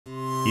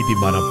ఇది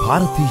మన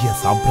భారతీయ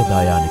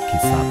సాంప్రదాయానికి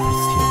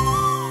సాదృశ్యం.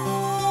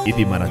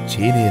 ఇది మన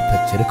చేనేత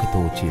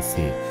చెరకుతో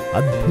చేసే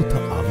అద్భుత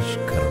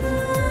ఆవిష్కరణ.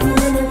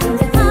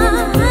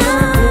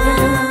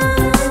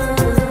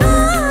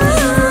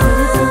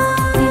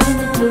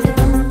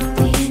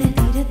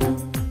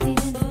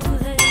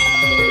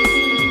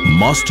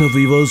 మాస్టర్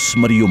వీవర్స్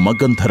మరియు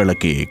మగ్గం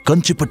ధరలకే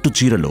కంచిపట్టు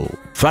చీరలు,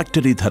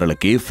 ఫ్యాక్టరీ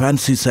ధరలకే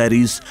ఫ్యాన్సీ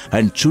శారీస్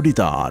అండ్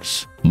చుడిదార్స్.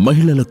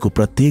 మహిళలకు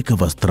ప్రత్యేక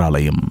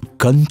వస్త్రాలయం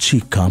Kanchi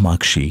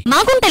Kamakshi,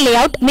 Magunta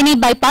layout, mini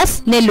bypass,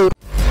 Nellore.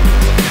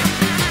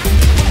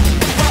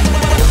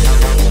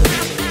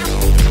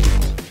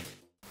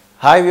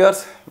 Hi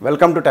viewers,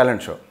 welcome to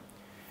talent show.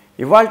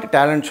 ఇవాల్టి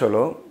టాలెంట్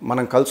షోలో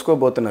మనం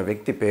కలుసుకోబోతున్న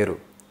వ్యక్తి పేరు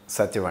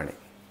సత్యవాణి.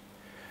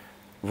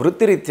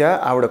 వృత్తిరీత్యా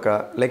ఆవిడొక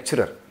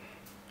లెక్చరర్.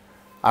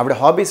 ఆవిడ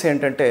హాబీస్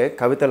ఏంటంటే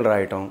కవితలు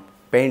రాయటం,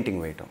 పెయింటింగ్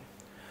వేయటం.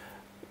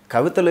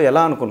 కవితలు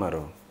ఎలా అనుకున్నారు?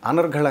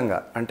 అనర్గళంగా,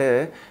 అంటే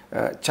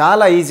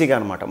చాలా ఈజీగా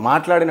అనమాట,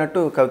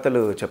 మాట్లాడినట్టు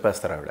కవితలు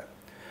చెప్పేస్తారు ఆవిడ.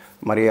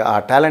 మరి ఆ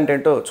టాలెంట్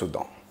ఏంటో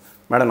చూద్దాం.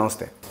 మేడం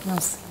నమస్తే.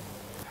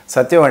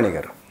 సత్యవాణి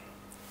గారు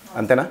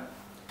అంతేనా?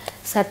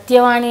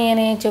 సత్యవాణి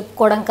అని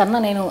చెప్పుకోవడం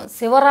కన్నా నేను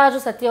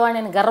శివరాజు సత్యవాణి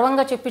అని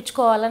గర్వంగా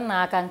చెప్పించుకోవాలని నా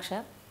ఆకాంక్ష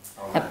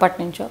ఎప్పటి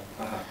నుంచో.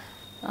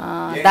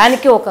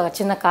 దానికి ఒక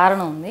చిన్న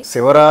కారణం ఉంది.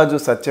 శివరాజు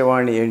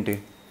సత్యవాణి ఏంటి?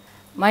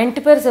 మా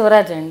ఇంటి పేరు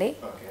శివరాజు అండి.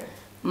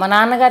 మా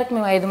నాన్నగారికి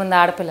మేము 5 మంది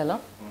ఆడపిల్లలు.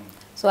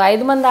 సో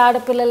 5 మంది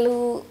ఆడపిల్లలు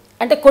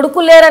అంటే కొడుకు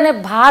లేరనే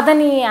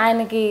బాధని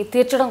ఆయనకి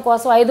తీర్చడం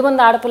కోసం 5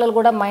 మంది ఆడపిల్లలు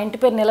కూడా మా ఇంటి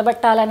పేరు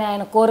నిలబెట్టాలని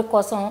ఆయన కోరిక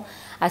కోసం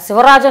ఆ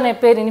శివరాజు అనే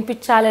పేరు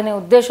వినిపించాలనే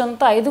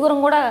ఉద్దేశంతో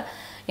 5గురం కూడా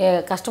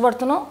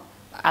కష్టపడుతున్నాం,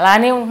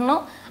 అలానే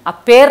ఉంటున్నాం. ఆ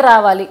పేరు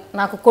రావాలి,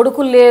 నాకు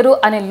కొడుకులు లేరు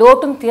అనే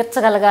లోటును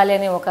తీర్చగలగాలి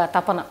అనే ఒక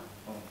తపన.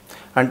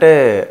 అంటే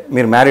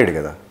మీరు మ్యారీడ్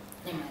కదా,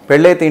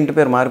 పెళ్ళైతే ఇంటి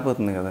పేరు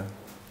మారిపోతుంది కదా.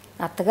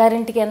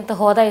 అత్తగారింటికి ఎంత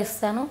హోదా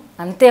ఇస్తానో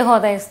అంతే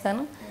హోదా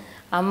ఇస్తాను,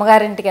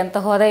 అమ్మగారింటికి ఎంత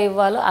హోదా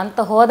ఇవ్వాలో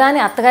అంత హోదాని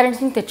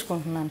అత్తగారింటిని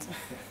తెచ్చుకుంటున్నాను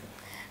సార్.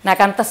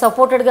 నాకు అంత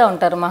సపోర్టెడ్గా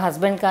ఉంటారు మా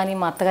హస్బెండ్ కానీ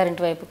మా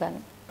అత్తగారింటి వైపు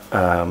కానీ.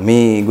 మీ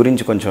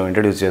గురించి కొంచెం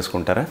ఇంట్రడ్యూస్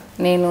చేసుకుంటారా?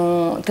 నేను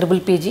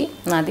ట్రిపుల్ పీజీ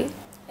నాది.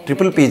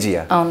 ట్రిపుల్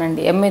పీజీయా?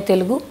 అవునండి. MA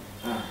Telugu,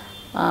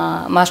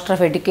 master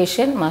of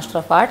education, master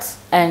of arts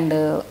and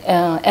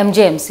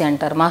ఎంజేఎంసీ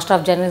అంటారు, master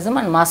of journalism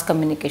and mass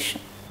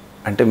communication.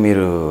 అంటే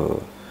మీరు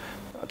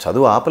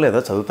చదువు ఆపలేదా?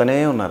 చదువుతూనే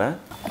ఉన్నారా?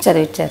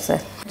 చదివిచ్చారు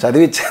సార్.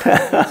 చదివిచ్చారా?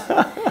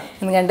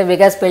 ఎందుకంటే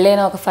బికాస్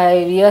పెళ్ళైన ఒక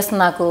 5 years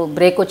నాకు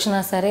బ్రేక్ వచ్చినా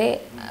సరే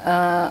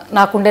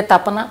నాకుండే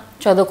తపన,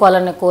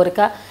 చదువుకోవాలనే కోరిక,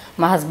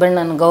 మా హస్బెండ్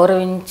నన్ను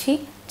గౌరవించి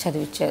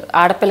చదివిచ్చారు.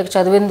 ఆడపిల్లకి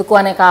చదివేందుకు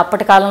అనే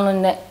అప్పటి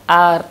కాలంలో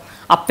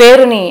ఆ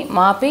పేరుని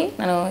మాపి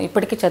నన్ను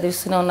ఇప్పటికీ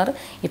చదివిస్తూనే ఉన్నారు.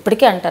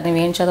 ఇప్పటికీ అంటారు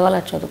నువ్వేం చదవాలో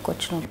అది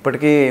చదువుకోవచ్చు.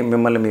 ఇప్పటికీ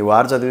మిమ్మల్ని మీ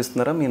వారు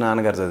చదివిస్తున్నారా, మీ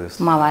నాన్నగారు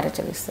చదివిస్తున్నారు? మా వారే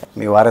చదివిస్తారు.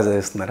 మీ వారే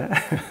చదివిస్తున్నారా?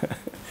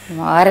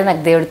 మా వారే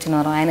నాకు దేవుడు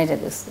ఇచ్చినారు, ఆయనే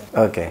చదివిస్తారు.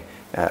 ఓకే.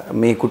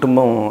 మీ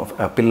కుటుంబం,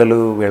 పిల్లలు,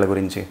 వీళ్ళ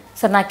గురించి?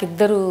 సార్ నాకు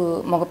 2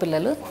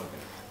 మగపిల్లలు.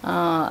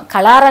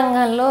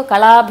 కళారంగంలో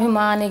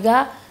కళాభిమానిగా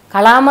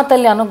కళామ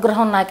తల్లి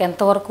అనుగ్రహం నాకు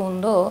ఎంతవరకు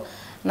ఉందో,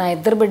 నా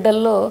 2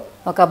 బిడ్డల్లో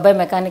ఒక అబ్బాయి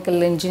మెకానికల్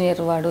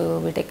ఇంజనీర్, వాడు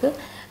బీటెక్,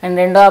 అండ్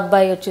రెండో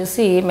అబ్బాయి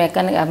వచ్చేసి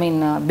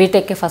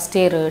బీటెక్ ఫస్ట్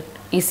ఇయర్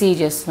ఈసీఈ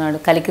చేస్తున్నాడు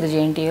కలికిరి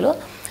జేఎన్టీయూలో.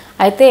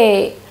 అయితే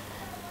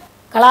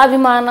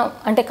కళాభిమానం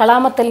అంటే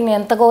కళామ తల్లిని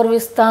ఎంత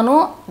గౌరవిస్తానో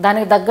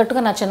దానికి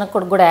తగ్గట్టుగా నా చిన్న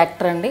కొడుకు కూడా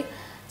యాక్టర్ అండి.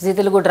 జీ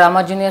తెలుగు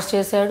డ్రామా జూనియర్స్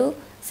చేశాడు,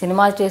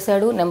 సినిమాలు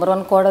చేశాడు, నెంబర్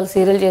 1 కోడలు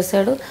సీరియల్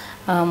చేశాడు.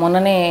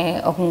 మొన్ననే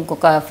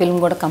ఇంకొక ఫిల్మ్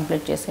కూడా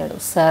కంప్లీట్ చేశాడు,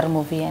 సార్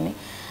మూవీ అని.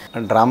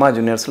 డ్రామా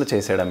జూనియర్స్లో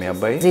చేశాడా మీ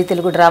అబ్బాయి? జీ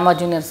తెలుగు డ్రామా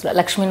జూనియర్స్లో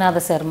లక్ష్మీనాథ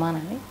శర్మ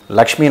అని.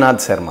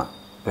 Lakshminath Sharma,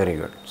 very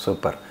good,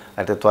 super.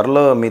 అయితే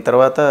త్వరలో మీ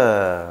తర్వాత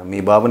మీ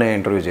బాబునే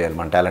ఇంటర్వ్యూ చేయాలి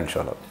మన టాలెంట్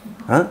షోలో.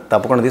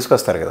 తప్పకుండా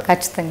తీసుకొస్తారు కదా?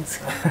 ఖచ్చితంగా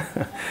సార్.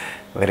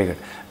 Very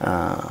good.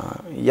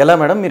 ఎలా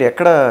మేడం, మీరు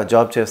ఎక్కడ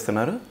జాబ్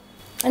చేస్తున్నారు?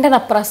 అంటే నా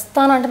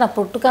ప్రస్థానం అంటే నా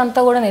పుట్టుక అంతా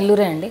కూడా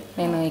నెల్లూరే అండి.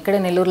 నేను ఇక్కడే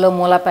నెల్లూరులో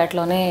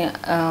మూలాపేటలోనే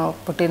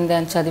పుట్టింది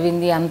అని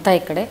చదివింది అంతా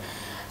ఇక్కడే.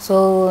 సో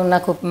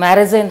నాకు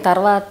మ్యారేజ్ అయిన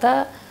తర్వాత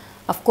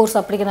కోర్స్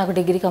అప్పటికి నాకు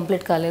డిగ్రీ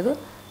కంప్లీట్ కాలేదు.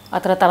 ఆ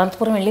తర్వాత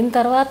అనంతపురం వెళ్ళిన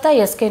తర్వాత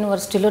ఎస్కే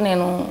యూనివర్సిటీలో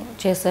నేను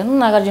చేశాను.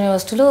 నాగార్జున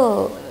యూనివర్సిటీలో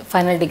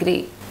ఫైనల్ డిగ్రీ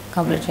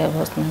కంప్లీట్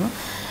చేయబోతున్నాను.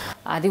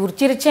 అది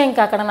వృత్తిరీత్యా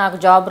ఇంకా అక్కడ నాకు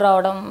జాబ్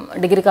రావడం,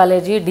 degree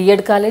college,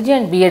 D.Ed college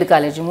and BEd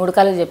college 3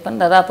 college చెప్పాను.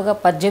 దాదాపుగా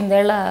 18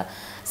 ఏళ్ల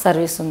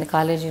సర్వీస్ ఉంది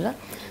కాలేజీలో.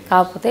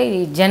 కాకపోతే ఈ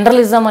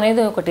జర్నలిజం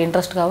అనేది ఒకటి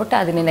ఇంట్రెస్ట్ కాబట్టి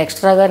అది నేను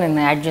ఎక్స్ట్రాగా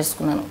యాడ్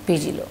చేసుకున్నాను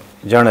పీజీలో.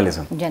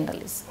 జర్నలిజం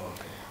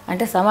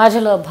అంటే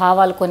సమాజంలో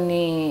భావాలు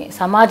కొన్ని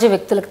సమాజ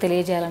వ్యక్తులకు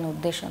తెలియజేయాలనే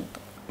ఉద్దేశంతో.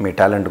 మీ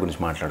టాలెంట్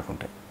గురించి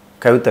మాట్లాడుకుంటే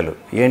కవితలు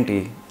ఏంటి?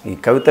 ఈ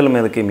కవితల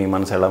మీదకి మీ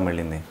మనసు ఎలా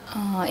మళ్ళింది?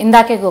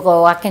 ఇందాకే ఒక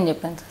వాక్యం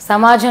చెప్పాను,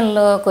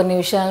 సమాజంలో కొన్ని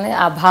విషయాలని,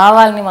 ఆ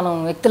భావాల్ని మనం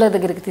వ్యక్తుల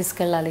దగ్గరికి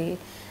తీసుకెళ్ళాలి,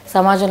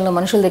 సమాజంలో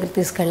మనుషుల దగ్గరికి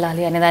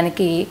తీసుకెళ్ళాలి అనే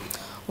దానికి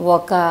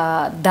ఒక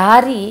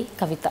దారి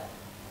కవిత.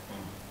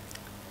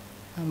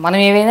 మనం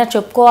ఏవైనా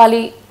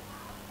చెప్పుకోవాలి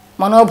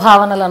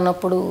మనోభావనలు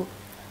అన్నప్పుడు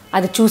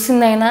అది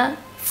చూసిందైనా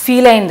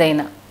ఫీల్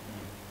అయిందైనా,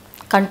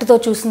 కంటితో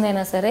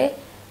చూసిందైనా సరే,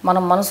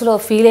 మనం మనసులో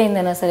ఫీల్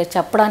అయిందైనా సరే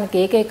చెప్పడానికి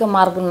ఏకైక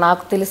మార్గం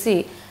నాకు తెలిసి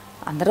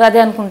అందరూ అదే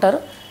అనుకుంటారు,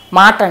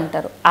 మాట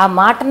అంటారు. ఆ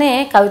మాటనే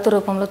కవిత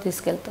రూపంలో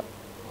తీసుకెళ్తాం.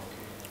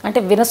 అంటే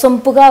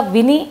వినసొంపుగా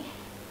విని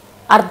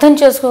అర్థం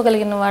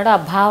చేసుకోగలిగిన వాడు ఆ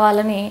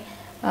భావాలని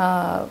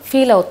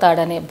ఫీల్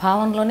అవుతాడనే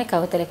భావనలోనే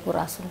కవితలు ఎక్కువ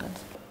రాస్తుంటాను.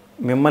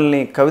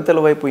 మిమ్మల్ని కవితల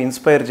వైపు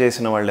ఇన్స్పైర్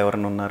చేసిన వాళ్ళు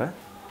ఎవరైనా ఉన్నారా,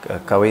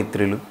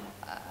 కవయిత్రులు?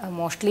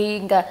 మోస్ట్లీ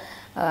ఇంకా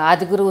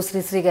ఆదిగురువు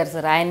శ్రీశ్రీ గారు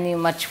సార్, ఆయన్ని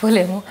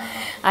మర్చిపోలేము.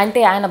 అంటే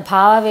ఆయన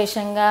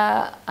భావావేశంగా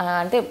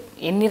అంటే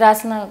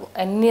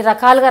ఎన్ని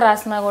రకాలుగా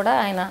రాసినా కూడా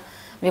ఆయన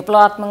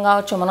విప్లవాత్మకంగా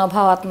కావచ్చు,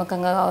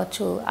 మనోభావాత్మకంగా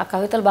కావచ్చు, ఆ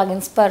కవితలు బాగా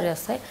ఇన్స్పైర్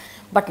చేస్తాయి.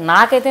 బట్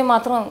నాకైతే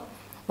మాత్రం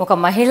ఒక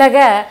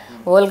మహిళగా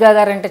ఓల్గా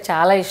గారు అంటే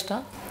చాలా ఇష్టం.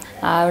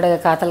 ఆవిడ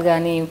కథలు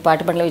కానీ,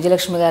 పాటిబండ్ల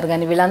విజయలక్ష్మి గారు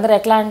కానీ, వీళ్ళందరూ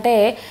ఎట్లా అంటే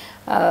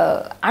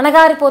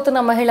అణగారిపోతున్న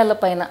మహిళల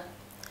పైన,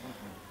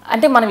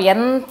 అంటే మనం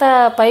ఎంత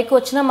పైకి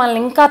వచ్చినా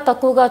మనల్ని ఇంకా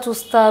తక్కువగా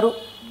చూస్తారు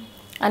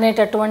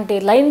అనేటటువంటి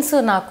లైన్స్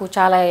నాకు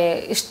చాలా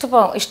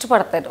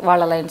ఇష్టపడతాయి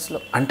వాళ్ళ లైన్స్లో.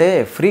 అంటే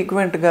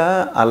ఫ్రీక్వెంట్గా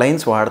ఆ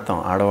లైన్స్ వాడతాం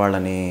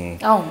ఆడవాళ్ళని.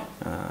 అవును,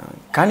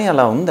 కానీ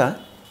అలా ఉందా?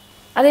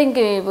 అదే ఇంక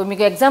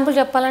మీకు ఎగ్జాంపుల్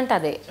చెప్పాలంటే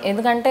అదే.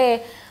 ఎందుకంటే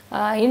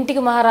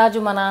ఇంటికి మహారాజు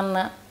మా నాన్న,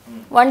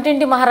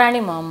 వంటింటి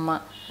మహారాణి మా అమ్మ,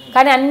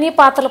 కానీ అన్ని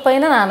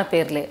పాత్రలపైన నాన్న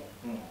పేర్లే.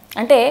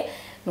 అంటే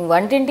నువ్వు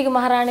వంటింటికి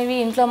మహారాణివి,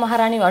 ఇంట్లో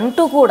మహారాణివి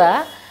అంటూ కూడా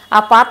ఆ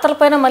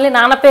పాత్రలపైన మళ్ళీ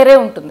నాన్న పేరే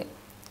ఉంటుంది.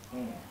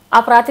 ఆ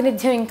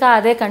ప్రాతినిధ్యం ఇంకా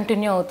అదే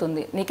కంటిన్యూ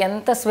అవుతుంది. నీకు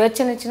ఎంత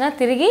స్వేచ్ఛనిచ్చినా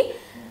తిరిగి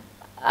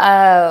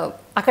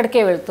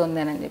అక్కడికే వెళుతుంది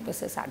అని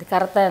చెప్పేసి.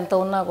 అధికారత ఎంత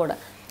ఉన్నా కూడా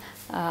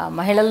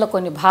మహిళల్లో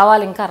కొన్ని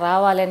భావాలు ఇంకా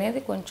రావాలి అనేది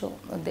కొంచెం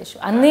ఉద్దేశం.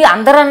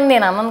 అందరని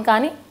నేను అన్నాను,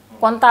 కానీ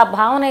కొంత ఆ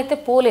భావన అయితే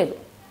పోలేదు,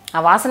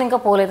 ఆ వాసన ఇంకా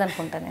పోలేదు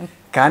అనుకుంటాను నేను.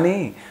 కానీ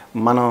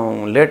మనం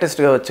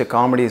లేటెస్ట్గా వచ్చే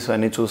కామెడీస్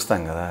అన్నీ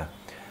చూస్తాం కదా.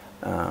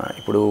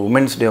 ఇప్పుడు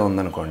ఉమెన్స్ డే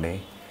ఉందనుకోండి,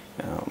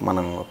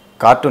 మనం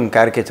కార్టూన్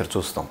క్యారికేచర్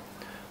చూస్తాం.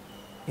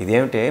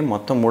 ఇదేమిటి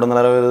మొత్తం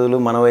 360 రోజులు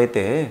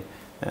మనమైతే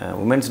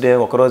ఉమెన్స్ డే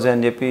ఒకరోజే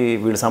అని చెప్పి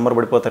వీళ్ళు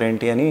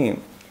సంబరపడిపోతారేంటి అని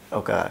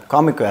ఒక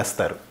కామిక్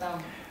వేస్తారు.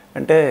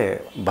 అంటే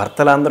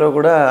భర్తలందరూ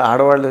కూడా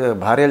ఆడవాళ్ళు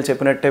భార్యలు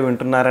చెప్పినట్టే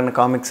వింటున్నారన్న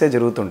కామిక్సే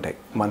జరుగుతుంటాయి.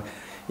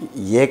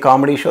 ఏ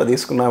కామెడీ షో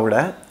తీసుకున్నా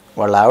కూడా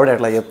వాళ్ళ ఆవిడ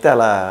ఎట్లా చెప్తే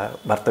అలా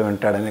భర్త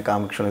వింటాడనే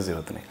కామిక్ షోస్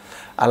జరుగుతున్నాయి.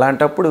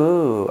 అలాంటప్పుడు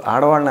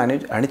ఆడవాళ్ళని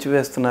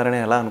అణిచివేస్తున్నారని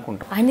ఎలా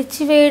అనుకుంటాం?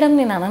 అణిచివేయడం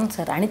నేను అనను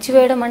సార్.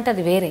 అణిచివేయడం అంటే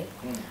అది వేరే.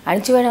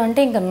 అణిచివేయడం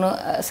అంటే ఇంకా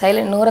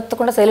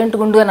నోరెత్తకుండా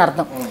సైలెంట్గా ఉండు అని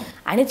అర్థం.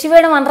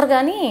 అణిచివేయడం అనరు,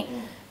 కానీ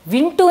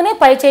వింటూనే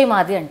పై చేయి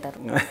మాది అంటారు.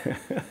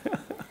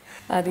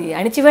 అది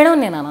అణిచివేయడం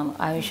నేను అనను.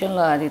 ఆ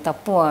విషయంలో అది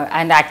తప్పు.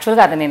 అండ్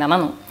యాక్చువల్గా అది నేను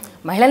అనను.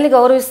 మహిళల్ని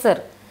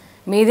గౌరవిస్తారు,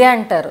 మీదే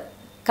అంటారు,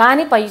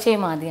 కానీ పై చేయి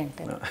మాది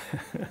అంటారు.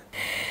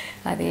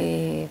 అది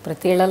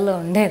ప్రతి ఇళ్లలో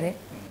ఉండేదే.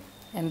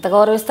 ఎంత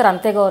గౌరవిస్తారు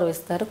అంతే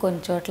గౌరవిస్తారు. కొన్ని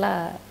చోట్ల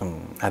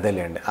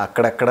అదేలేండి,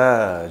 అక్కడక్కడ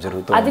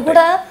జరుగుతుంది. అది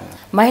కూడా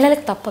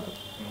మహిళలకు తప్పదు,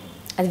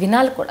 అది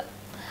వినాలి కూడా.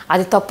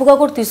 అది తప్పుగా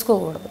కూడా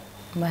తీసుకోకూడదు.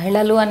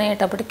 మహిళలు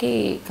అనేటప్పటికీ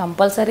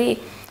కంపల్సరీ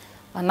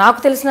నాకు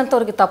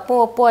తెలిసినంతవరకు తప్పు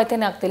ఒప్పు అయితే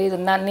నాకు తెలియదు.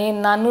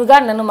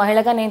 నన్ను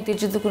మహిళగా నేను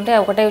తీర్చిదిద్దుకుంటే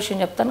ఒకటే విషయం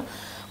చెప్తాను.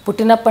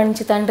 పుట్టినప్పటి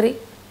నుంచి తండ్రి,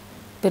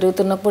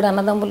 పెరుగుతున్నప్పుడు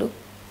అన్నదమ్ములు,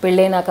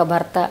 పెళ్ళైనాక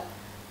భర్త,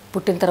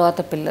 పుట్టిన తర్వాత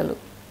పిల్లలు,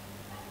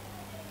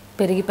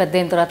 పెరిగి పెద్ద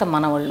అయిన తర్వాత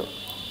మనవాళ్ళు,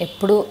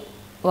 ఎప్పుడు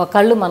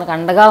ఒకళ్ళు మనకు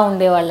అండగా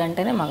ఉండేవాళ్ళు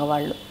అంటేనే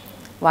మగవాళ్ళు.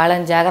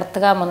 వాళ్ళని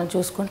జాగ్రత్తగా మనం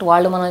చూసుకుంటూ,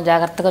 వాళ్ళు మనం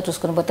జాగ్రత్తగా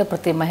చూసుకుని పోతే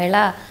ప్రతి మహిళ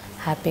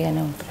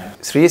హ్యాపీగానే ఉంటుంది.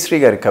 శ్రీశ్రీ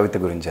గారి కవిత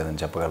గురించి ఏదని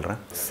చెప్పగలరా?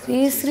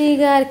 శ్రీశ్రీ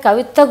గారి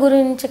కవిత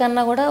గురించి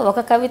కన్నా కూడా ఒక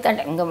కవిత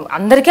అంటే ఇంకా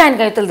అందరికీ ఆయన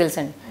కవితలు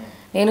తెలుసండి.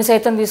 నేను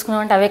సైతం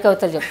తీసుకున్నామంటే అవే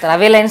కవితలు చెప్తారు,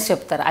 అవే లైన్స్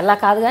చెప్తారు. అలా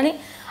కాదు, కానీ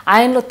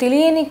ఆయనలో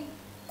తెలియని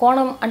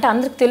కోణం అంటే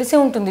అందరికి తెలిసే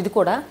ఉంటుంది. ఇది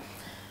కూడా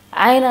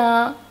ఆయన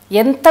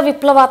ఎంత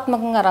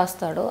విప్లవాత్మకంగా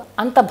రాస్తాడో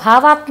అంత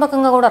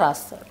భావాత్మకంగా కూడా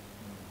రాస్తాడు.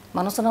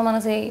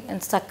 మనసే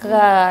ఎంత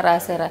చక్కగా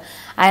రాశారు.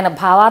 ఆయన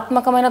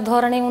భావాత్మకమైన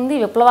ధోరణి ఉంది,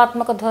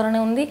 విప్లవాత్మక ధోరణి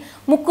ఉంది.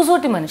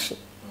 ముక్కుసూటి మనిషి.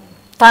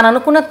 తాను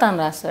అనుకున్నది తాను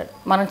రాస్తాడు,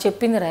 మనం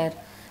చెప్పింది రాయరు.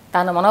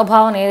 తన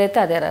మనోభావం ఏదైతే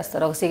అదే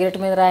రాస్తారు. ఒక సిగరెట్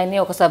మీద రాయని,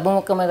 ఒక సబ్బు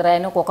ముక్క మీద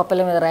రాయని, ఒక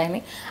కుక్కపిల్ల మీద రాయని,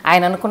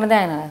 ఆయన అనుకున్నదే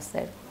ఆయన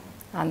రాస్తాడు.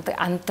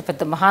 అంత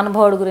పెద్ద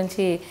మహానుభావుడు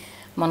గురించి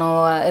మనం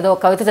ఏదో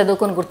కవిత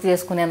చదువుకొని గుర్తు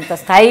చేసుకునేంత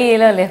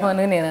స్థాయిలో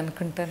లేవని నేను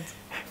అనుకుంటాను.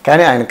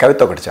 కానీ ఆయన కవిత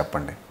ఒకటి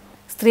చెప్పండి.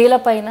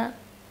 స్త్రీలపైన,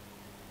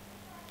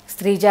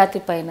 స్త్రీ జాతి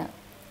పైన,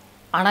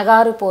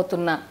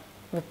 అణగారిపోతున్న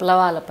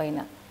విప్లవాలపైన,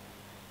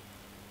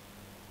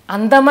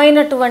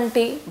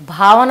 అందమైనటువంటి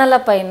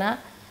భావనలపైన,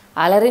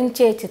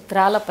 అలరించే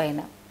చిత్రాలపైన,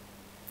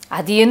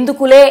 అది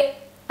ఎందుకులే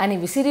అని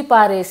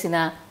విసిరిపారేసిన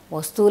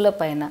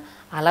వస్తువులపైన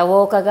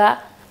అలవోకగా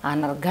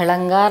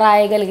అనర్గళంగా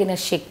రాయగలిగిన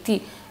శక్తి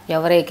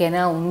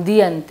ఎవరికైనా ఉంది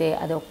అంటే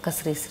అది ఒక్క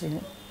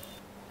శ్రీశ్రీని.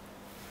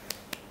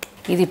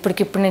 ఇది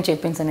ఇప్పటికిప్పుడు నేను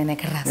చెప్పించాను, నేను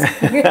ఎక్కడ రాసాను.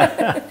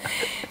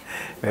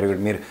 Very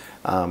good. మీరు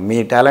మీ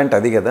టాలెంట్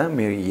అది కదా,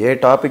 మీరు ఏ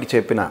టాపిక్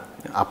చెప్పినా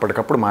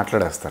అప్పటికప్పుడు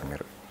మాట్లాడేస్తారు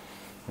మీరు.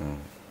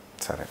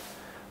 సరే,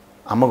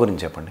 అమ్మ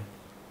గురించి చెప్పండి.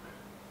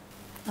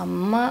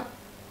 అమ్మ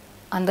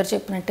అందరు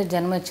చెప్పినట్టే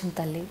జన్మ ఇచ్చిన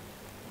తల్లి.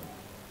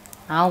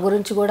 ఆమె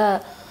గురించి కూడా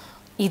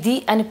ఇది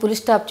అని పులి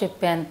స్టాప్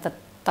చెప్పేంత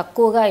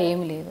తక్కువగా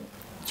ఏమీ లేదు.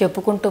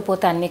 చెప్పుకుంటూ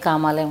పోతే అన్ని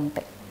కామాలే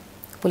ఉంటాయి.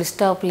 పులి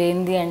స్టాప్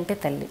లేనిది అంటే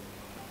తల్లి.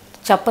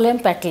 చెప్పలేం,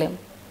 పెట్టలేం.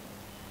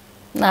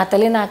 నా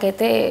తల్లి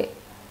నాకైతే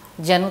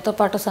జన్మతో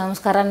పాటు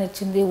సంస్కారాన్ని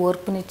ఇచ్చింది,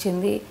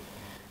 ఓర్పునిచ్చింది,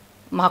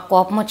 మా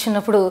కోపం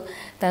వచ్చినప్పుడు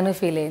తను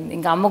ఫీల్ అయింది.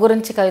 ఇంకా అమ్మ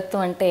గురించి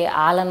కవిత్వం అంటే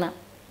ఆలన,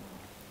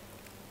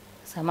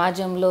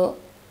 సమాజంలో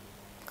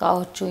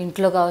కావచ్చు,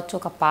 ఇంట్లో కావచ్చు,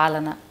 ఒక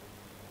పాలన,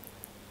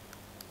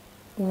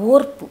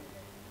 ఓర్పు.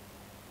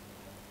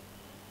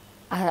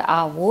 ఆ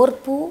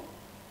ఓర్పు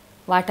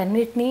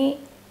వాటన్నిటినీ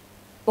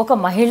ఒక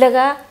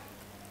మహిళగా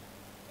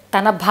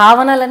తన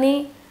భావనలని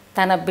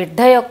తన బిడ్డ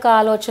యొక్క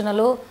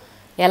ఆలోచనలు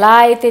ఎలా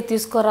అయితే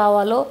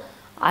తీసుకురావాలో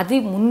అది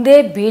ముందే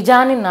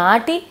బీజాన్ని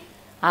నాటి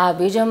ఆ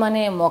బీజం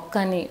అనే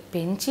మొక్కని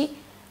పెంచి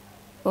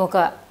ఒక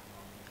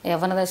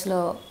యవ్వన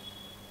దశలో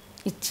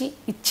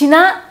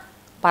ఇచ్చినా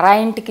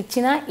పరాయింటికి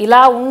ఇచ్చినా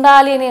ఇలా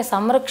ఉండాలి అని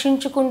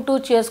సంరక్షించుకుంటూ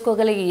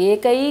చేసుకోగలిగే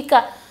ఏకైక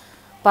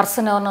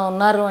పర్సన్ ఎవరైనా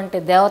ఉన్నారు అంటే,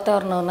 దేవత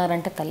ఎవరైనా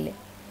ఉన్నారంటే తల్లి.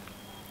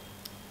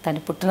 తను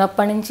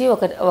పుట్టినప్పటి నుంచి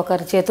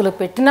ఒకరి చేతిలో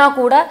పెట్టినా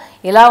కూడా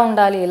ఇలా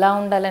ఉండాలి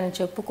అని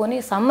చెప్పుకొని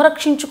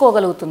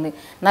సంరక్షించుకోగలుగుతుంది.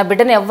 నా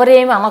బిడ్డను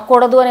ఎవరేమి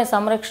అనకూడదు అని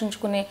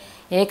సంరక్షించుకునే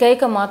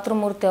ఏకైక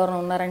మాతృమూర్తి ఎవరైనా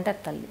ఉన్నారంటే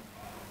తల్లి.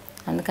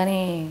 అందుకని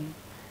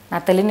నా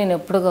తల్లిని నేను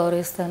ఎప్పుడు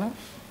గౌరవిస్తాను.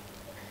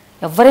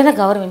 ఎవరైనా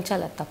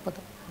గౌరవించాలి, అది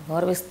తప్పదు.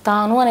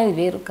 గౌరవిస్తాను అనేది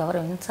వేరు,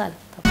 గౌరవించాలి.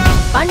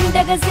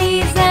 పండగ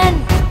సీజన్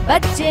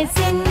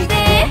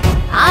వచ్చేసిందే,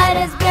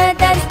 ఆర్ఎస్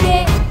బ్రదర్స్ డే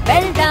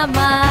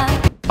వెళ్దామా?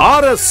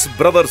 ఆర్ఎస్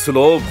బ్రదర్స్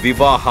లో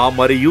వివాహ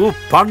మరియు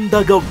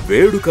పండగ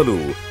వేడుకలు,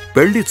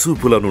 పెళ్లి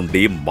చూపుల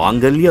నుండి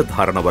మాంగళ్య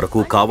ధారణ వరకు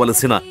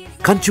కావలసిన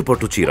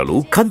కంచిపట్టు చీరలు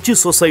కంచి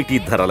సొసైటీ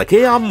ధరలకే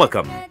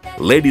అమ్మకం.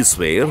 లేడీస్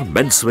వేర్,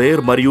 మెన్స్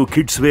వేర్ మరియు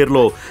కిడ్స్ వేర్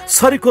లో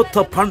సరికొత్త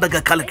పండగ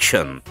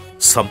కలెక్షన్.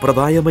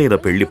 సంప్రదాయమైన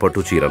పెళ్లి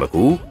పట్టు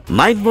చీరలకు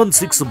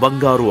 916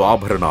 బంగారు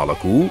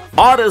ఆభరణాలకు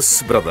RS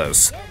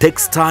brothers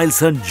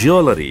textiles and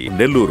jewellery,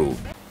 Nellore.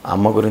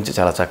 అమ్మ గురించి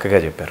చాలా చక్కగా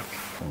చెప్పారు.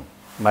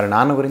 మరి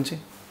నాన్న గురించి?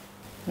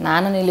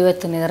 నాన్న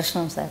నిలువెత్తు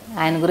నిదర్శనం సార్.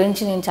 ఆయన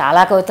గురించి నేను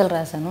చాలా కవితలు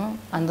రాశాను.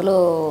 అందులో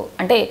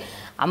అంటే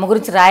అమ్మ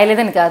గురించి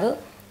రాయలేదని కాదు,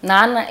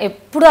 నాన్న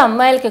ఎప్పుడు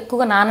అమ్మాయిలకి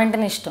ఎక్కువగా నాన్న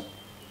అంటేనే ఇష్టం.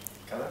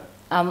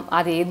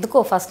 అది ఎందుకో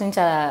ఫస్ట్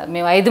నుంచి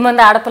మేము 5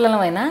 మంది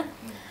ఆడపిల్లలమైనా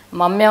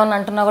మా అమ్మ ఏమన్నా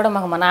అంటున్నా కూడా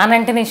మాకు మా నాన్న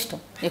అంటేనే ఇష్టం,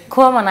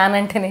 ఎక్కువ మా నాన్న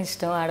అంటేనే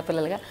ఇష్టం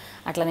ఆడపిల్లలుగా.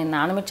 అట్లా నేను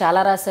నాన్న మీద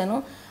చాలా రాశాను.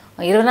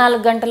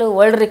 24 గంటలు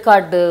వరల్డ్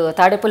రికార్డు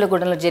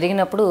తాడేపల్లిగూడెంలో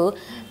జరిగినప్పుడు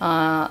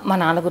మా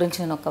నాన్న గురించి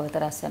నేను ఒక కవిత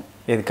రాశాను.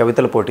 ఇది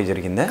కవితల పోటీ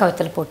జరిగిందా?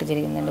 కవితల పోటీ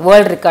జరిగిందండి,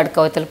 వరల్డ్ రికార్డ్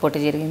కవితల పోటీ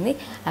జరిగింది.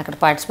 అక్కడ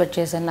పార్టిసిపేట్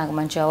చేశాను. నాకు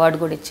మంచి అవార్డు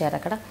కూడా ఇచ్చారు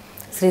అక్కడ.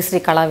 శ్రీశ్రీ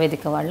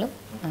కళావేదిక వాళ్ళు,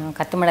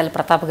 కత్తిమడలి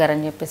ప్రతాప్ గారు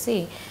అని చెప్పేసి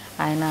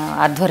ఆయన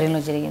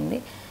ఆధ్వర్యంలో జరిగింది.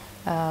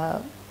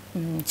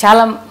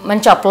 చాలా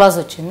మంచి అప్లాజ్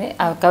వచ్చింది.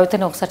 ఆ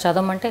కవితని ఒకసారి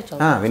చదవమంటే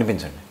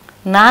వినిపించండి.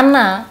 నాన్న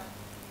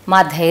మా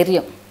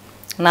ధైర్యం,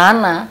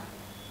 నాన్న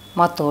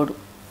మా తోడు,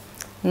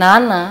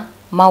 నాన్న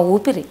మా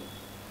ఊపిరి,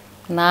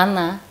 నాన్న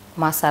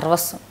మా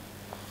సర్వస్వం.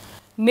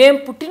 మేం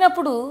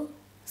పుట్టినప్పుడు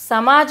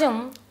సమాజం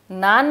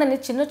నాన్నని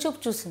చిన్నచూపు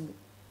చూసింది.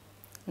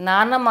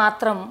 నాన్న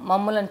మాత్రం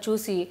మమ్మల్ని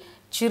చూసి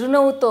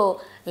చిరునవ్వుతో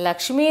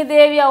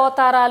లక్ష్మీదేవి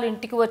అవతారాలు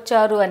ఇంటికి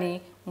వచ్చారు అని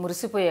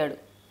మురిసిపోయాడు.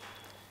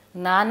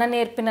 నాన్న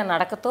నేర్పిన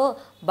నడకతో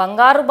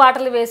బంగారు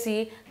బాటలు వేసి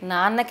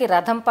నాన్నకి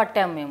రథం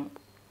పట్టాం మేము.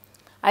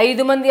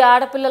 5 మంది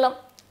ఆడపిల్లలం,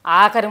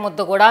 ఆఖరి ముద్ద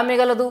కూడా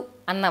మిగలదు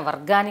అన్న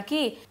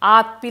వర్గానికి ఆ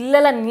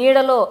పిల్లల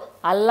నీడలో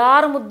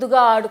అల్లారు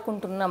ముద్దుగా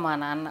ఆడుకుంటున్న మా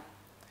నాన్న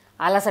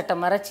అలసట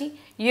మరచి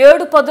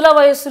 7 పదుల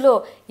వయస్సులో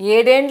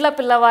 7 ఏండ్ల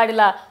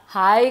పిల్లవాడిలా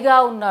హాయిగా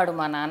ఉన్నాడు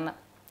మా నాన్న.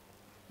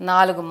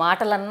 4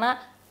 మాటలన్నా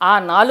ఆ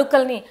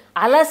నాలుకల్ని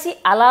అలసి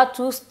అలా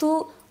చూస్తూ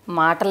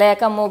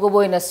మాటలేక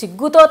మోగబోయిన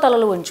సిగ్గుతో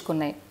తలలు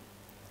వంచుకున్నాయి.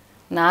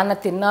 నాన్న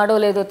తిన్నాడో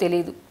లేదో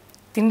తెలియదు,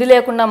 తిండి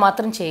లేకుండా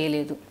మాత్రం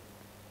చేయలేదు.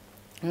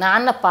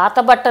 నాన్న పాత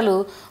బట్టలు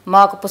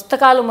మాకు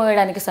పుస్తకాలు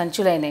మోయడానికి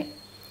సంచులైనాయి.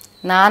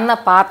 నాన్న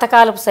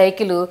పాతకాలపు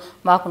సైకిలు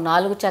మాకు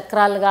 4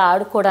 చక్రాలుగా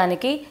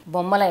ఆడుకోవడానికి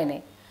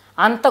బొమ్మలైనాయి.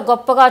 అంత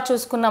గొప్పగా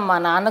చూసుకున్న మా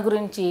నాన్న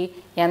గురించి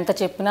ఎంత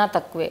చెప్పినా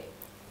తక్కువే.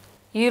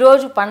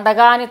 ఈరోజు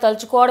పండగ అని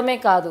తలుచుకోవడమే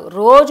కాదు,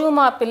 రోజు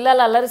మా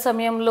పిల్లల అల్లరి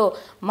సమయంలో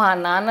మా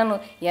నాన్నను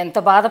ఎంత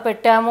బాధ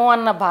పెట్టామో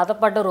అన్న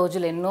బాధపడ్డ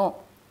రోజులు ఎన్నో.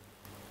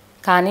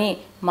 కానీ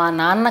మా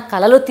నాన్న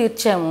కలలు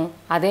తీర్చాము,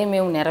 అదే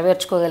మేము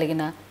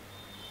నెరవేర్చుకోగలిగిన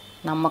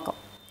నమ్మకం.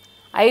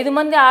 5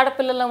 మంది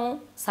ఆడపిల్లలము,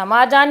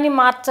 సమాజాన్ని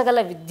మార్చగల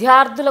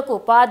విద్యార్థులకు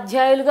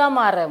ఉపాధ్యాయులుగా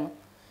మారాము,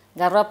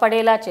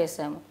 గర్వపడేలా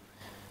చేశాము.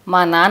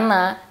 మా నాన్న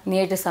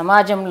నేటి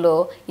సమాజంలో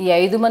ఈ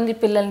 5 మంది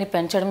పిల్లల్ని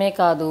పెంచడమే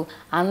కాదు,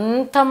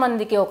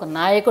 అంతమందికి ఒక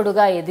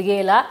నాయకుడుగా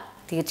ఎదిగేలా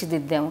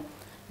తీర్చిదిద్దాము.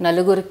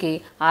 నలుగురికి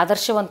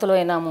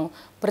ఆదర్శవంతులైనాము.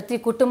 ప్రతి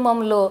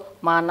కుటుంబంలో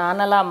మా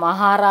నాన్నలా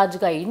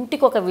మహారాజుగా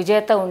ఇంటికి ఒక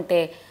విజేత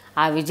ఉంటే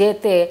ఆ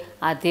విజేతే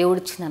ఆ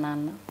దేవుడిచ్చిన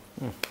నాన్న.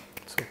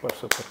 Super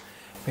super.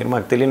 మీరు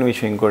మాకు తెలియని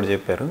విషయం ఇంకోటి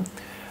చెప్పారు.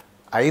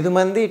 5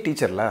 మంది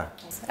టీచర్లా?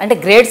 అంటే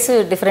గ్రేడ్స్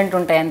డిఫరెంట్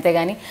ఉంటాయి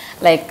అంతేగాని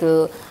like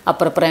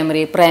upper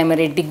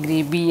primary degree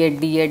BEd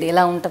D.Ed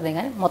ఇలా ఉంటుంది,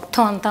 కానీ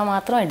మొత్తం అంతా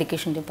మాత్రం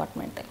ఎడ్యుకేషన్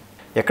డిపార్ట్మెంటే.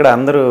 ఎక్కడ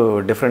అందరూ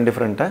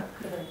డిఫరెంటా?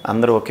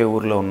 అందరూ ఒకే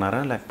ఊర్లో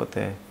ఉన్నారా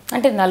లేకపోతే?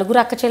 అంటే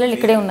 4 అక్క చెల్లెలు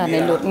ఇక్కడే ఉన్నారు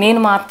నెల్లూరు,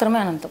 నేను మాత్రమే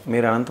అనంతపురం.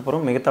 మీరు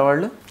అనంతపురం, మిగతా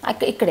వాళ్ళు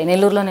ఇక్కడే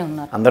నెల్లూరులోనే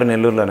ఉన్నారు. అందరూ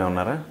నెల్లూరులోనే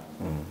ఉన్నారా?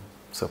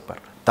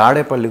 సూపర్.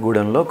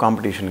 తాడేపల్లిగూడెంలో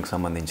కాంపిటీషన్కి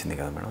సంబంధించింది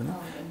కదా మేడం.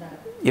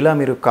 ఇలా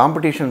మీరు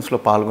కాంపిటీషన్స్లో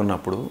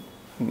పాల్గొన్నప్పుడు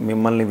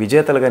మిమ్మల్ని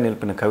విజేతలుగా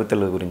నిలిపిన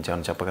కవితల గురించి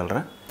ఏమైనా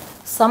చెప్పగలరా?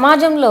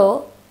 సమాజంలో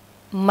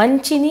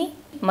మంచిని,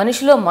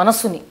 మనిషిలో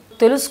మనసుని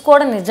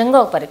తెలుసుకోవడం నిజంగా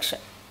ఒక పరీక్ష.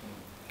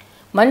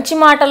 మంచి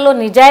మాటల్లో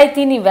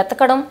నిజాయితీని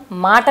వెతకడం,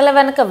 మాటల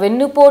వెనక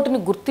వెన్నుపోటుని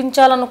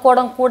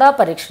గుర్తించాలనుకోవడం కూడా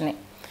పరీక్షనే.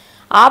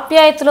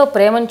 ఆప్యాయతలో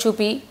ప్రేమను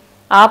చూపి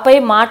ఆపై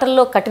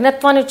మాటల్లో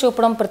కఠినత్వాన్ని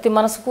చూపడం ప్రతి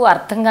మనసుకు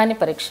అర్థం కాని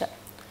పరీక్ష.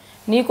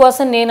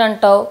 నీకోసం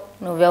నేనంటావు,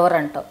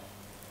 నువ్వెవరంటావు.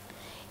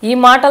 ఈ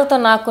మాటలతో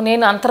నాకు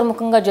నేను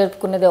అంతర్ముఖంగా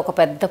జరుపుకునేది ఒక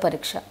పెద్ద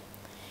పరీక్ష.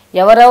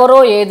 ఎవరెవరో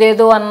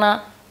ఏదేదో అన్నా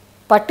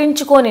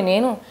పట్టించుకొని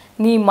నేను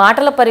నీ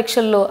మాటల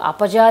పరీక్షల్లో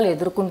అపజయాలు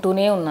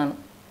ఎదుర్కొంటూనే ఉన్నాను.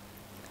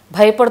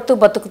 భయపడుతూ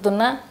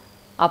బతుకుతున్నా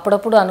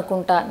అప్పుడప్పుడు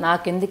అనుకుంటా,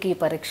 నాకెందుకు ఈ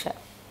పరీక్ష?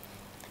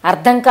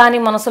 అర్థం కాని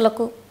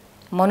మనసులకు,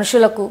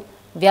 మనుషులకు,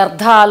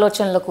 వ్యర్థ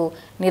ఆలోచనలకు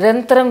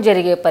నిరంతరం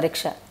జరిగే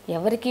పరీక్ష.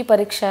 ఎవరికీ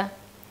పరీక్ష?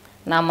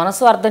 నా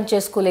మనసు అర్థం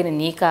చేసుకోలేని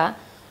నీకా,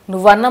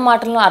 నువ్వన్న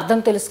మాటలను అర్థం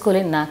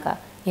తెలుసుకోలేని నాకా?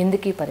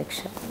 ఎందుకు ఈ పరీక్ష?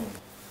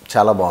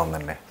 చాలా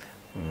బాగుందండి.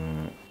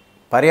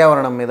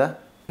 పర్యావరణం మీద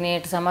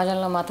నేటి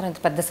సమాజంలో మాత్రం ఇంత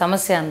పెద్ద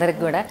సమస్య అందరికి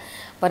కూడా.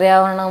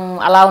 పర్యావరణం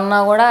అలా ఉన్నా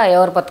కూడా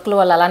ఎవరు బతుకులు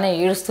వాళ్ళు అలానే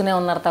ఏడుస్తూనే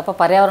ఉన్నారు తప్ప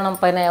పర్యావరణం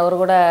పైన ఎవరు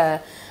కూడా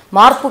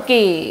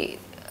మార్పుకి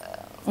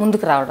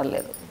ముందుకు రావడం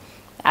లేదు.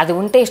 అది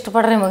ఉంటే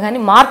ఇష్టపడరేమో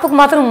కానీ మార్పుకు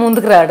మాత్రం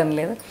ముందుకు రావడం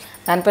లేదు.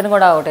 దానిపైన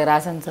కూడా ఒకటి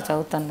రాసేంత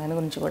చదువుతాను దాని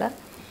గురించి కూడా.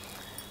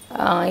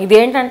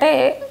 ఇదేంటంటే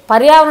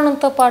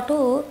పర్యావరణంతో పాటు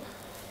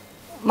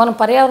మనం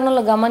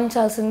పర్యావరణంలో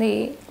గమనించాల్సింది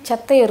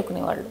చెత్త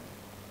ఏరుకునేవాళ్ళు.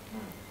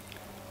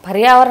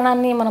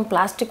 పర్యావరణాన్ని మనం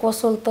ప్లాస్టిక్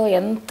వస్తువులతో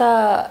ఎంత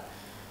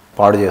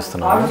పాడు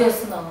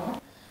చేస్తున్నామో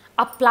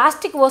ఆ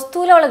ప్లాస్టిక్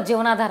వస్తువులే వాళ్ళకి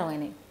జీవనాధారం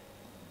అయినాయి.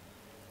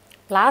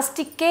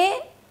 ప్లాస్టిక్కే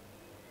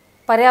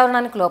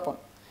పర్యావరణానికి లోపం,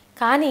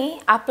 కానీ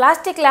ఆ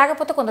ప్లాస్టిక్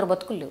లేకపోతే కొందరు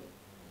బతుకులు లేవు.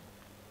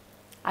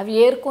 అవి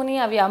ఏరుకొని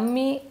అవి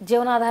అమ్మి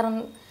జీవనాధారం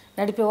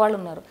నడిపేవాళ్ళు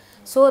ఉన్నారు.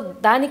 సో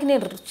దానికి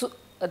నేను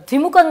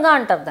ధిముఖంగా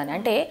అంటారు దాన్ని.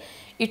 అంటే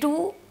ఇటు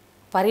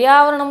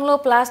పర్యావరణంలో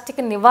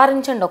ప్లాస్టిక్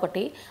నివారించండి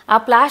ఒకటి, ఆ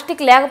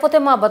ప్లాస్టిక్ లేకపోతే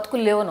మా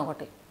బతుకులు లేవని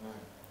ఒకటి.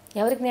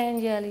 ఎవరికి న్యాయం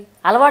చేయాలి?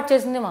 అలవాటు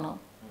చేసింది మనం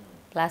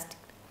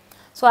ప్లాస్టిక్.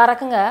 సో ఆ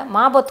రకంగా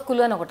మా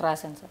బతుకులు అని ఒకటి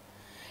రాశాను సార్.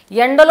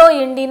 ఎండలో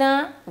ఎండినా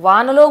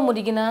వానలో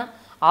మునిగినా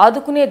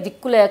ఆదుకునే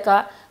దిక్కు లేక,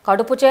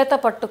 కడుపు చేత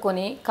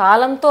పట్టుకొని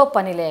కాలంతో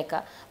పని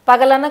లేక,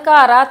 పగలనక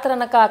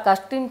రాత్రనక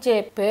కష్టించే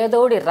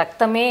పేదోడి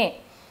రక్తమే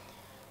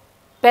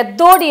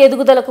పెద్దోడి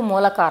ఎదుగుదలకు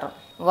మూలకారం.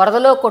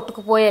 వరదలో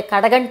కొట్టుకుపోయే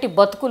కడగంటి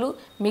బతుకులు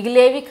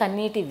మిగిలేవి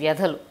కన్నీటి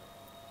వ్యధలు.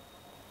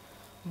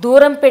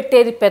 దూరం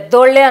పెట్టేది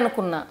పెద్దోళ్లే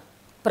అనుకున్నా,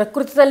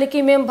 ప్రకృతి తల్లికి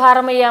మేం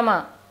భారమయ్యామా?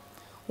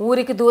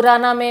 ఊరికి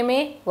దూరానా మేమే,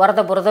 వరద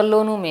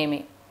బురదల్లోనూ మేమే,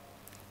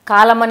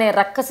 కాలమనే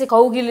రక్కసి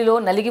కౌగిలిలో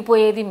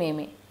నలిగిపోయేది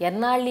మేమే.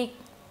 ఎన్నాళ్ళీ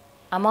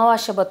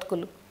అమావాస్య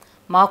బతుకులు,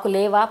 మాకు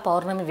లేవా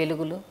పౌర్ణమి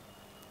వెలుగులు?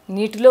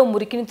 నీటిలో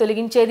మురికిని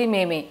తొలగించేది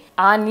మేమే,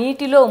 ఆ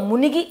నీటిలో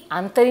మునిగి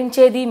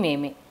అంతరించేది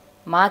మేమే.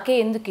 మాకే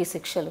ఎందుకు ఈ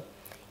శిక్షలు?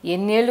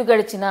 ఎన్నేళ్ళు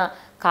గడిచినా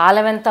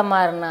కాలమెంత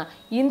మారినా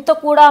ఇంత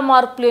కూడా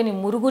మార్పు లేని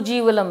మురుగు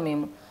జీవులం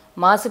మేము.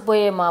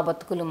 మాసిపోయే మా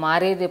బతుకులు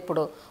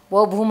మారేదెప్పుడో. ఓ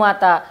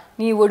భూమాత,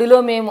 నీ ఒడిలో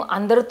మేము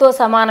అందరితో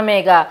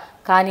సమానమేగా,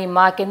 కానీ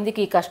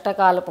మాకెందుకు ఈ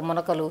కష్టకాలపు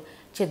మునకలు,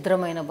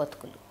 ఛిద్రమైన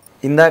బతుకులు.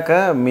 ఇందాక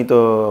మీతో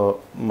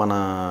మన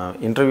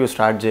ఇంటర్వ్యూ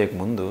స్టార్ట్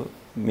చేయకముందు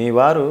మీ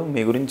వారు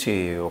మీ గురించి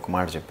ఒక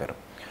మాట చెప్పారు.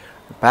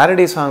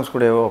 ప్యారడీ సాంగ్స్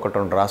కూడా ఏవో ఒకటి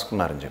రెండు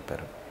రాసుకున్నారని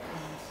చెప్పారు.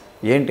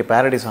 ఏంటి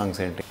ప్యారడీ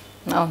సాంగ్స్ ఏంటి?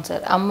 అవును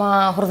సార్, అమ్మ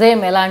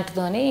హృదయం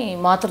ఎలాంటిదో అని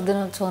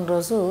మాతృదినోత్సవం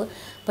రోజు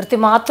ప్రతి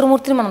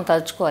మాతృమూర్తిని మనం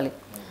తలుచుకోవాలి.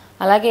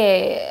 అలాగే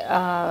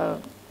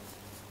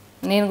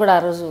నేను కూడా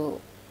ఆ రోజు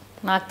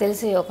నాకు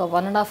తెలిసి ఒక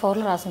 1.5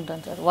 అవర్లో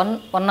రాసుంటాను సార్.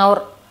 1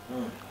 అవర్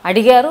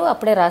అడిగారు,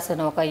 అప్పుడే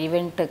రాశాను. ఒక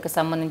ఈవెంట్కి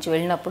సంబంధించి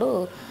వెళ్ళినప్పుడు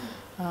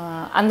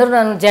అందరూ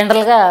నన్ను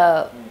జనరల్గా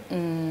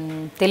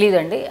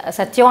తెలియదండి,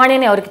 సత్యవాణి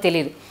అని ఎవరికి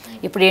తెలియదు.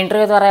 ఇప్పుడు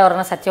ఇంటర్వ్యూ ద్వారా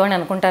ఎవరైనా సత్యవాణి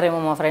అనుకుంటారేమో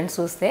మా ఫ్రెండ్స్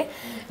చూస్తే.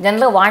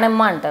 జనరల్గా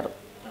వాణమ్మ అంటారు,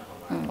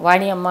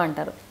 వాణి అమ్మ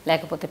అంటారు,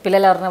 లేకపోతే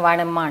పిల్లలు ఎవరైనా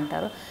వాణమ్మ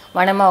అంటారు.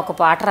 వాణమ్మ ఒక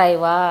పాట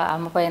రాయివా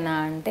అమ్మ పైన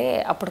అంటే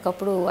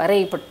అప్పటికప్పుడు అరే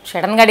ఇప్పుడు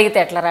సడన్గా అడిగితే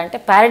ఎట్లా రా అంటే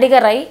ప్యారడీగా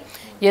రాయి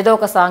ఏదో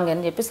ఒక సాంగ్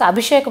అని చెప్పేసి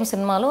అభిషేకం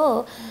సినిమాలో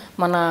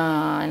మన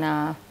ఆయన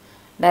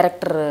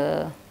డైరెక్టర్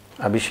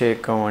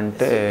అభిషేకం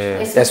అంటే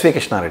ఎస్వి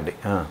కృష్ణారెడ్డి.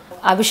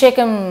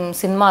 అభిషేకం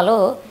సినిమాలో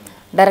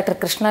డైరెక్టర్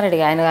కృష్ణారెడ్డి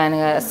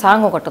ఆయన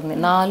సాంగ్ ఒకటి ఉంది,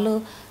 నాలో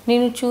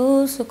నేను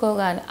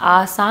చూసుకోగానే. ఆ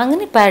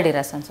సాంగ్ని ప్యారడీ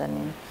రాశాను సార్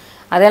నేను.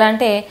 అదెలా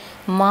అంటే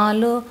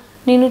మాలో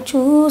నిన్ను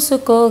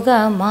చూసుకోగా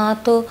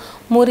మాతో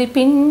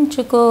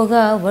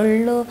మురిపించుకోగా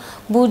ఒళ్ళో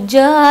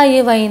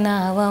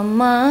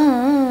బుజ్జాయివైనావమ్మా,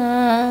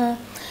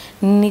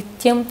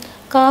 నిత్యం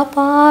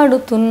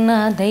కాపాడుతున్న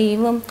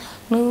దైవం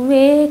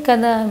నువ్వే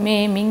కదా,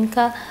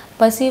 మేమింకా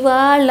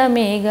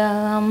పసివాళ్ళమేగా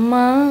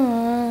అమ్మా.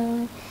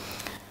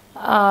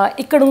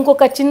 ఇక్కడ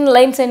ఇంకొక చిన్న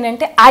లైన్స్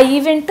ఏంటంటే ఆ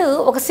ఈవెంట్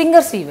ఒక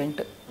సింగర్స్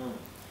ఈవెంట్.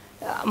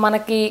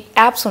 మనకి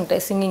యాప్స్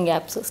ఉంటాయి, సింగింగ్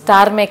యాప్స్,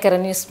 స్టార్ మేకర్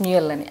అని,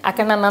 స్మ్యూయల్ అని.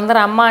 అక్కడ నన్ను అందరూ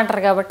అమ్మ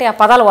అంటారు కాబట్టి ఆ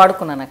పదాలు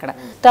వాడుకున్నాను అక్కడ.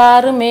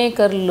 స్టార్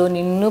మేకర్లో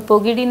నిన్ను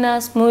పొగిడిన,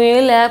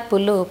 స్మ్యూయల్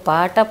యాప్లో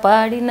పాట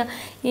పాడిన,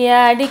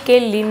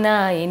 యాడికెళ్ళిన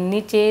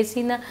ఎన్ని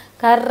చేసిన,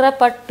 కర్ర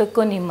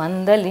పట్టుకొని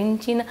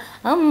మందలించిన,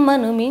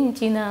 అమ్మను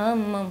మించిన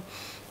అమ్మ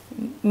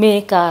మే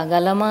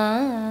కాగలమా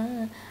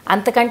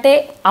అంతకంటే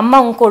అమ్మ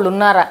ఇంకోళ్ళు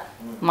ఉన్నారా?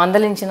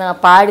 మందలించిన,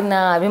 పాడిన,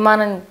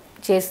 అభిమానం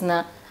చేసిన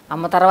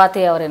అమ్మ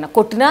తర్వాతే ఎవరైనా,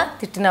 కొట్టినా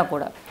తిట్టినా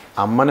కూడా.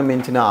 అమ్మను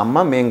మించిన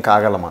అమ్మ మేం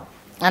కాగలమా?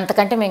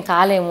 అంతకంటే మేము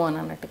కాలేము అని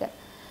అన్నట్టుగా.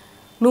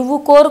 నువ్వు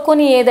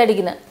కోరుకొని ఏది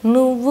అడిగినా,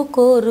 నువ్వు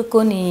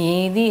కోరుకొని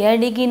ఏది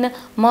అడిగినా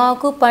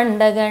మాకు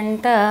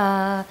పండగంట,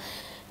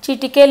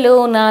 చిటికెలో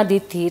నాది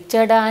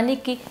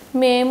తీర్చడానికి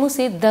మేము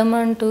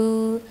సిద్ధమంటూ.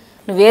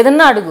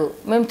 నువ్వేదన్నా అడుగు,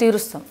 మేము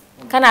తీరుస్తాం.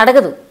 కానీ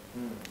అడగదు,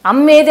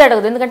 అమ్మ ఏది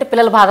అడగదు. ఎందుకంటే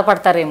పిల్లలు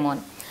బాధపడతారేమో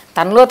అని.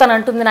 తనలో తను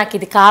అంటుంది, నాకు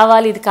ఇది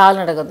కావాలి, ఇది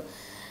కావాలని అడగదు.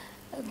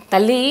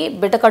 తల్లి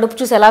బిడ్డ కడుపు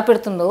చూసి ఎలా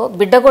పెడుతుందో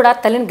బిడ్డ కూడా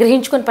తల్లిని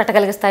గ్రహించుకొని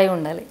పెట్టగలిగే స్థాయి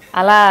ఉండాలి.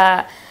 అలా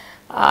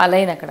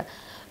లైన్ అక్కడ.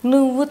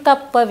 నువ్వు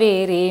తప్ప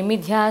వేరేమి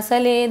ధ్యాస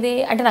లేదే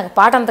అంటే నాకు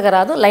పాట అంతగా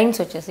రాదు, లైన్స్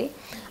వచ్చేసి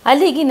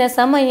అలిగిన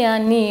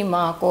సమయాన్ని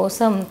మా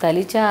కోసం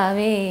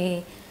తలిచావే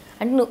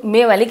అంటే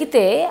మేము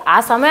అలిగితే ఆ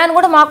సమయాన్ని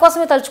కూడా మా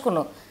కోసమే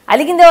తలుచుకున్నావు.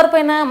 అలిగింది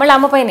ఎవరిపైన? మళ్ళీ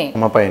అమ్మపైనే.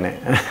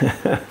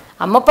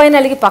 అమ్మపైన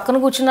అలిగి పక్కన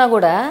కూర్చున్నా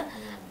కూడా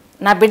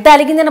నా బిడ్డ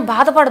అలిగిందని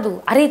బాధపడదు.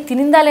 అరే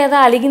తినిందా లేదా,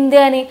 అలిగిందే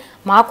అని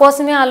మా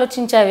కోసమే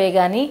ఆలోచించావే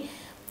కానీ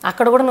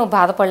అక్కడ కూడా నువ్వు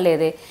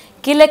బాధపడలేదే.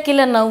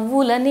 కిలకిల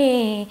నవ్వులని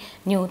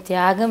నువ్వు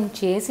త్యాగం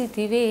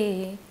చేసితివే.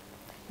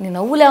 నీ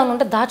నవ్వులు ఏమైనా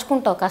ఉంటే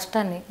దాచుకుంటావు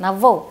కష్టాన్ని,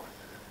 నవ్వవు.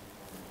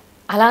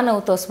 అలా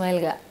నవ్వుతావు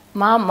స్మైల్గా.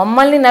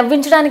 మమ్మల్ని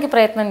నవ్వించడానికి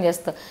ప్రయత్నం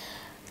చేస్తావు.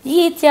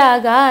 ఈ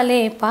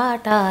త్యాగాలే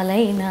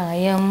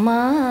పాఠాలైనాయమ్మా.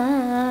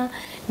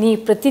 నీ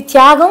ప్రతి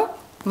త్యాగం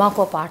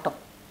మాకో పాఠం.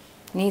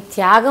 నీ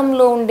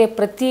త్యాగంలో ఉండే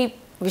ప్రతి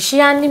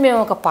విషయాన్ని మేము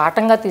ఒక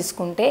పాఠంగా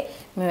తీసుకుంటే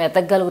మేము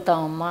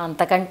ఎదగలుగుతామమ్మా.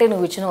 అంతకంటే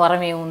నువ్వు ఇచ్చిన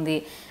వరం ఏముంది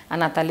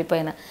అని ఆ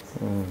తల్లిపైన.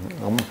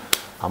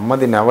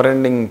 అమ్మది నెవర్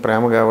ఎండింగ్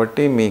ప్రేమ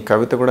కాబట్టి మీ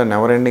కవిత కూడా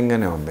నెవర్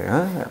ఎండింగ్గానే ఉంది.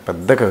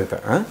 పెద్ద కవిత,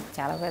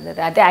 చాలా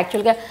పెద్దది. అంటే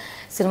యాక్చువల్గా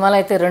సినిమాలో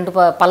అయితే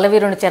పల్లవి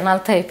 2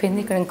 చరణాలతో అయిపోయింది.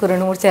 ఇక్కడ ఇంకో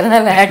 2-3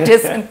 చరణాలు యాడ్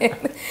చేసింది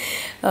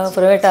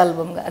ప్రైవేట్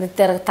ఆల్బమ్గా. అది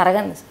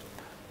తరగండి సార్.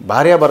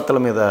 భార్యాభర్తల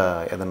మీద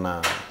ఏదన్నా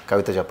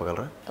కవిత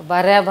చెప్పగలరా?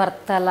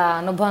 భార్యాభర్తల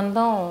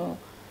అనుబంధం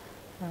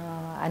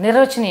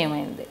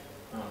అనిర్వచనీయమైంది.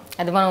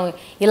 అది మనం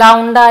ఇలా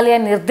ఉండాలి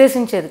అని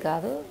నిర్దేశించేది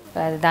కాదు.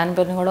 అది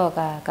దానిపైన కూడా ఒక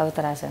కవిత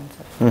రాశాను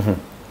సార్.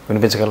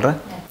 వినిపించగలరా?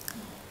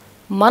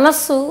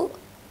 మనస్సు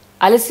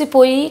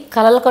అలసిపోయి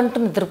కలల కంటూ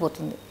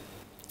నిద్రపోతుంది.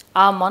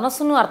 ఆ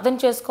మనసును అర్థం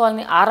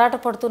చేసుకోవాలని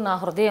ఆరాటపడుతూ నా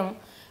హృదయం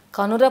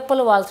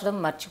కనురెప్పలు వాల్చడం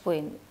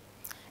మర్చిపోయింది.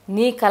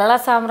 నీ కలల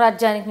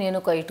సామ్రాజ్యానికి నేను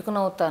ఒక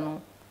ఇటుకనవుతాను.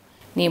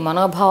 నీ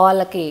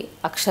మనోభావాలకి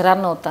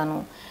అక్షరాన్ని అవుతాను.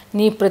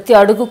 నీ ప్రతి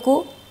అడుగుకు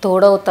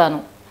తోడవుతాను.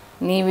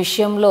 నీ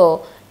విషయంలో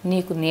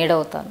నీకు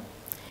నీడవుతాను.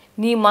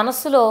 నీ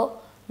మనస్సులో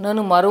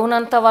నన్ను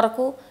మరువనంత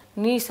వరకు,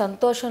 నీ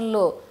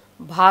సంతోషంలో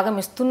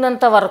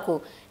భాగమిస్తున్నంత వరకు,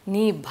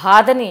 నీ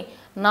బాధని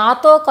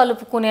నాతో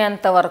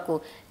కలుపుకునేంత వరకు,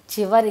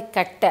 చివరి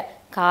కట్టె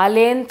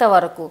కాలేంత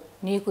వరకు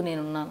నీకు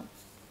నేనున్నాను.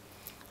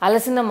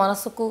 అలసిన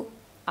మనసుకు,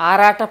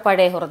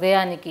 ఆరాటపడే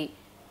హృదయానికి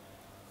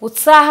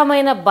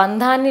ఉత్సాహమైన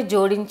బంధాన్ని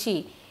జోడించి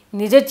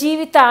నిజ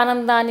జీవిత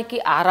ఆనందానికి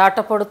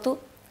ఆరాటపడుతూ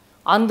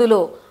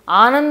అందులో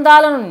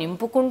ఆనందాలను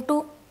నింపుకుంటూ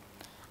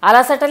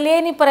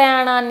అలసటలేని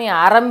ప్రయాణాన్ని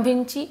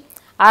ఆరంభించి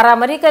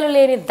అరమరికలు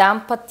లేని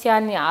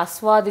దాంపత్యాన్ని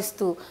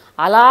ఆస్వాదిస్తూ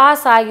అలా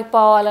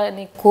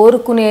సాగిపోవాలని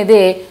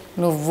కోరుకునేదే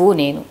నువ్వు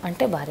నేను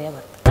అంటే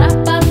భార్యాభర్త.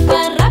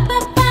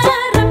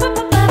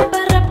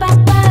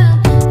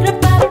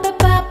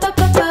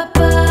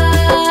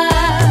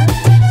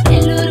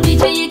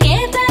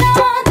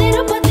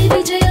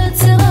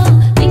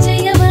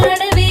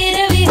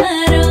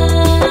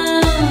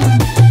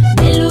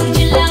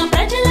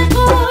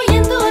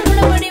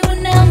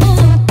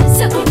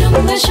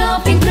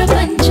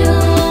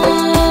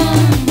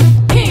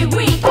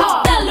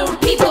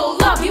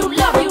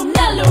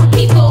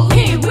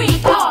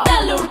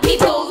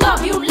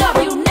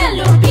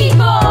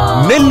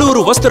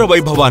 నెల్లూరు వస్త్ర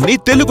వైభవాన్ని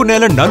తెలుగు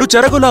నేల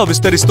నలుచెరగులా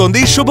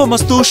విస్తరిస్తోంది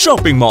శుభమస్తు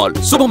షాపింగ్ మాల్.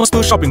 శుభమస్తు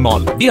shopping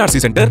mall, DRC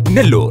centre,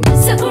 Nellore.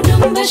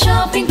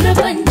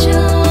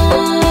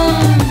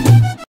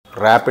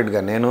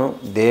 ర్యాపిడ్గా నేను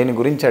దేని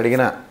గురించి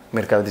అడిగినా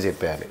మీరు కవిత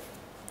చెప్పేయాలి.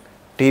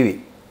 టీవీ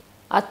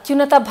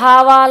అత్యున్నత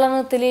భావాలను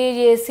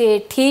తెలియజేసే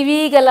టీవీ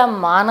గల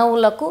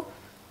మానవులకు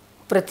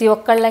ప్రతి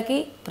ఒక్కళ్ళకి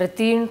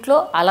ప్రతి ఇంట్లో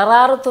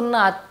అలరారుతున్న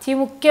అతి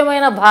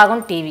ముఖ్యమైన భాగం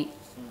టీవీ.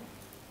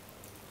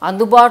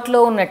 అందుబాటులో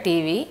ఉన్న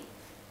టీవీ,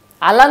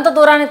 అల్లంత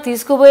దూరానికి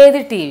తీసుకుపోయేది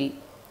టీవీ,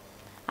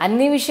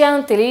 అన్ని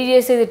విషయాలను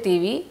తెలియజేసేది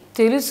టీవీ,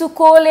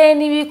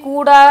 తెలుసుకోలేనివి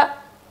కూడా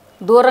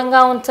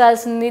దూరంగా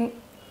ఉంచాల్సింది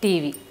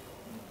టీవీ.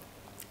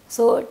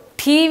 సో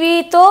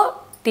టీవీతో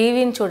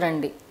టీవీని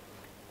చూడండి,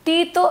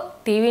 టీతో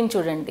టీవీని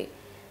చూడండి,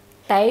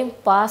 టైం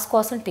పాస్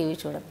కోసం టీవీ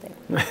చూడద్దు.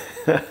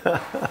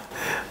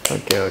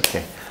 ఓకే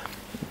ఓకే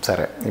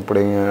సరే. ఇప్పుడు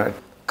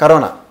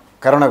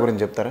కరోనా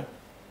గురించి చెప్తారా?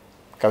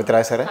 కవిత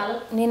రాశారా?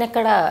 నేను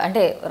ఎక్కడ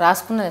అంటే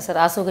రాసుకున్నది సార్,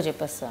 ఆసుగా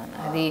చెప్పేస్తాను.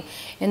 అది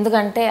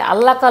ఎందుకంటే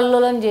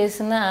అల్లకల్లోలం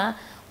చేసిన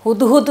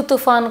హుద్హుద్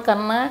తుఫాను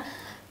కన్నా,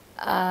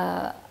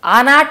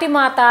 ఆనాటి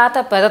మా తాత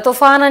పెద్ద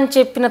తుఫాన్ అని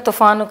చెప్పిన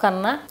తుఫాను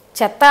కన్నా,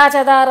 చెత్తా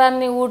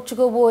చెదారాన్ని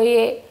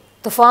ఊడ్చుకుపోయే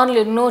తుఫానులు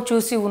ఎన్నో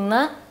చూసి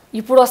ఉన్నా,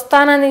 ఇప్పుడు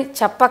వస్తానని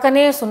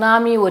చెప్పకనే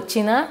సునామీ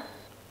వచ్చినా,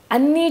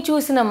 అన్నీ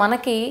చూసిన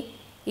మనకి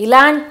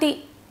ఇలాంటి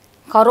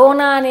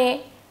కరోనా అనే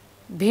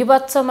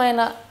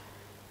బీభత్సమైన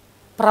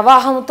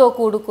ప్రవాహంతో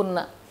కూడుకున్న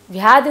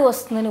వ్యాధి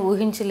వస్తుందని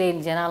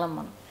ఊహించలేని జనాలం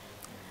మనం.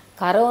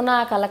 కరోనా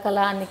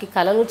కలకలానికి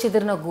కలలు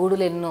చెదిరిన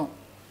గూడులు ఎన్నో.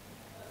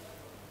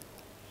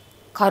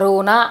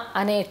 కరోనా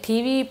అనే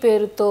టీవీ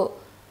పేరుతో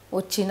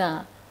వచ్చిన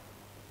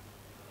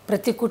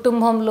ప్రతి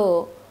కుటుంబంలో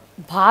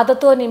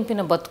బాధతో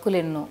నింపిన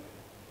బతుకులెన్నో.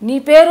 నీ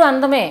పేరు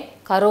అందమే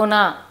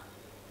కరోనా,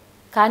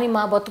 కానీ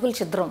మా బతుకులు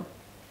ఛిద్రం.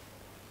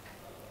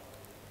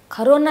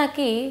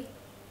 కరోనాకి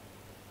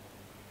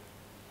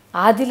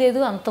ఆది లేదు,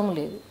 అంతం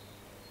లేదు,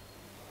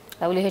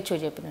 WHO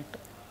చెప్పినట్టు.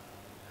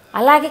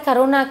 అలాగే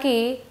కరోనాకి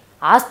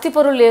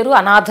ఆస్తిపరులు లేరు,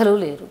 అనాథలు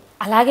లేరు.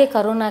 అలాగే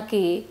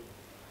కరోనాకి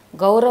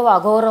గౌరవ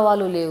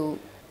అగౌరవాలు లేవు.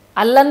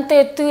 అల్లంత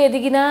ఎత్తు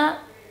ఎదిగిన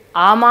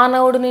ఆ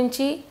మానవుడి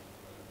నుంచి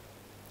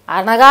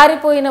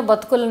అణగారిపోయిన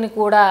బతుకులని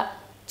కూడా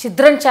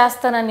ఛిద్రం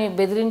చేస్తానని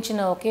బెదిరించిన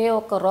ఒకే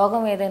ఒక్క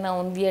రోగం ఏదైనా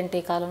ఉంది అంటే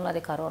ఈ కాలంలో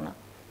అది కరోనా.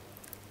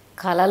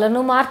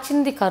 కలలను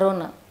మార్చింది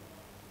కరోనా,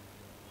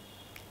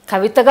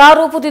 కవితగా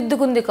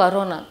రూపుదిద్దుకుంది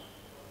కరోనా,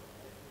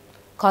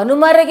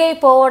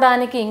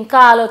 కనుమరుగైపోవడానికి ఇంకా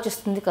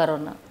ఆలోచిస్తుంది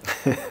కరోనా.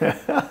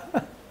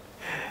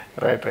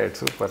 Right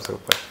super.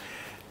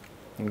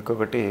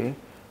 ఇంకొకటి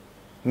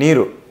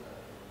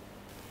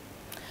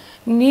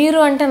నీరు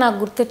అంటే నాకు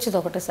గుర్తొచ్చేది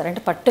ఒకటే సార్,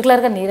 అంటే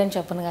పర్టికులర్గా నీరని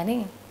చెప్పను కానీ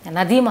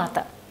నదీమాత.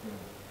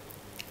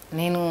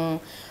 నేను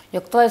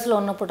యుక్త వయసులో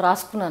ఉన్నప్పుడు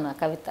రాసుకున్నాను ఆ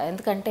కవిత.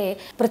 ఎందుకంటే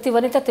ప్రతి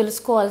వనిత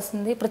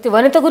తెలుసుకోవాల్సింది, ప్రతి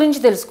వనిత గురించి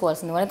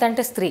తెలుసుకోవాల్సింది. వనిత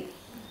అంటే స్త్రీ,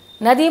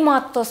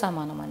 నదీమాతతో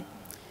సమానమని.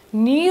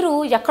 నీరు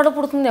ఎక్కడ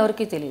పుడుతుంది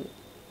ఎవరికీ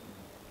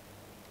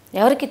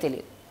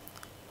తెలియదు,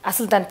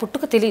 అసలు దాని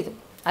పుట్టుక తెలియదు.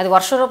 అది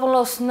వర్ష రూపంలో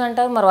వస్తుంది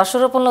అంటారు, మరి వర్ష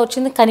రూపంలో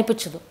వచ్చింది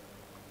కనిపించదు.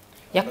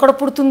 ఎక్కడ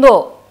పుడుతుందో,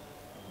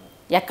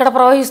 ఎక్కడ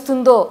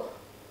ప్రవహిస్తుందో,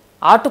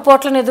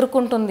 ఆటుపోట్లను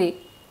ఎదుర్కొంటుంది,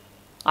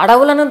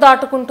 అడవులను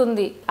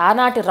దాటుకుంటుంది,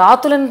 ఆనాటి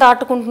రాతులను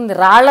దాటుకుంటుంది,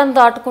 రాళ్లను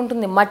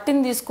దాటుకుంటుంది,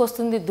 మట్టిని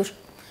తీసుకొస్తుంది,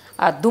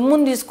 ఆ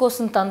దుమ్మును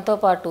తీసుకొస్తుంది. తనతో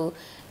పాటు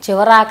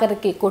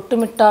చివరాఖరికి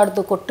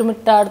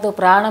కొట్టుమిట్టాడుతూ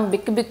ప్రాణం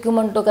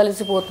బిక్కుమంటూ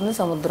కలిసిపోతుంది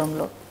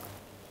సముద్రంలో.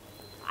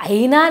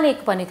 అయినా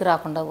నీకు పనికి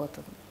రాకుండా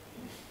పోతుంది.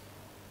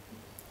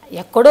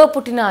 ఎక్కడో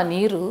పుట్టిన ఆ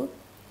నీరు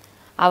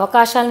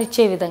అవకాశాలను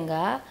ఇచ్చే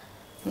విధంగా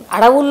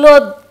అడవుల్లో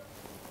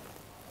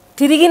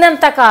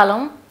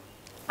తిరిగినంతకాలం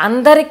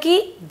అందరికీ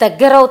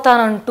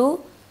దగ్గరవుతానంటూ,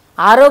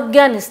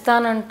 ఆరోగ్యాన్ని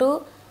ఇస్తానంటూ,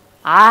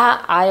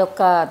 ఆ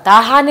యొక్క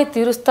దాహాన్ని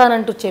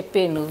తీరుస్తానంటూ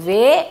చెప్పే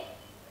నువ్వే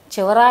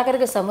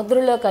చివరాఖరికి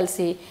సముద్రంలో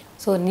కలిసి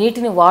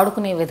నీటిని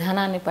వాడుకునే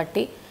విధానాన్ని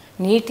బట్టి,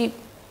 నీటి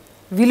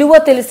విలువ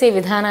తెలిసే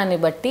విధానాన్ని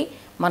బట్టి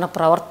మన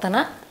ప్రవర్తన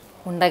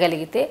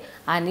ఉండగలిగితే,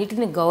 ఆ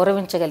నీటిని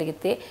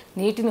గౌరవించగలిగితే,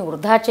 నీటిని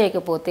వృధా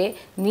చేయకపోతే,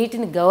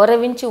 నీటిని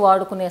గౌరవించి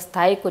వాడుకునే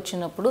స్థాయికి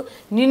వచ్చినప్పుడు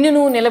నిన్ను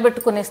నువ్వు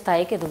నిలబెట్టుకునే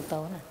స్థాయికి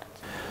ఎదుగుతావు అని అంటారు.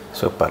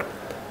 సూపర్.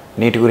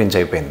 నీటి గురించి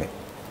అయిపోయింది.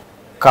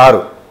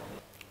 కారు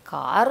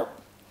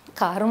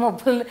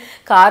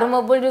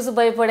మబ్బులు చూసి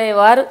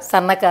భయపడేవారు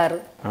సన్నకారు.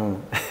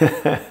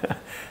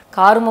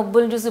 కారు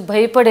మబ్బులు చూసి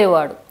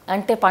భయపడేవాడు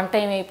అంటే పంట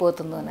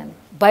ఏమైపోతుందోనని.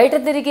 బయట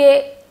తిరిగే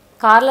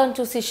కార్లను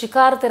చూసి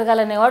షికారు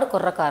తిరగాలనేవాడు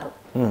కుర్రకారు.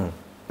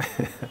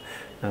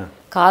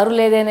 కారు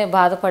లేదనే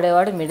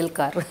బాధపడేవాడు మిడిల్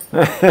కారు.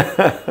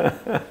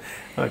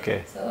 ఓకే.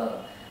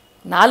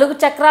 4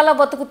 చక్రాల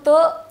బతుకుతో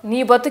నీ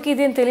బతుకు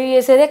ఇది అని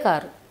తెలియజేసేదే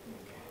కారు.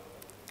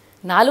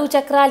 4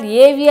 చక్రాలు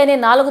ఏవి అనే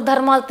 4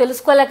 ధర్మాలు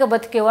తెలుసుకోలేక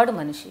బతికేవాడు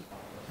మనిషి.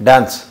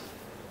 డాన్స్,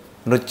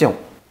 నృత్యం,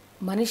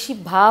 మనిషి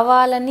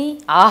భావాలని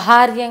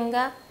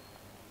ఆహార్యంగా,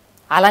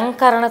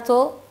 అలంకరణతో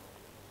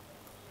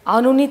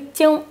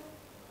అనునిత్యం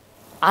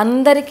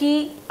అందరికీ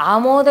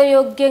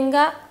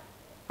ఆమోదయోగ్యంగా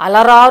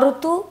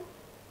అలరారుతూ,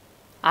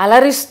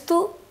 అలరిస్తూ,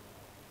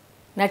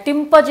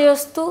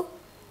 నటింపజేస్తూ,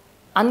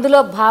 అందులో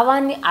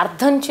భావాన్ని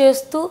అర్థం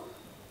చేస్తూ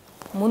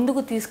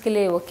ముందుకు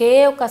తీసుకెళ్లే ఒకే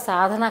ఒక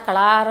సాధన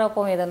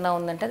కళారూపం ఏదన్నా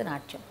ఉందంటే అది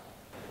నాట్యం.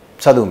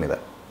 చదువు మీద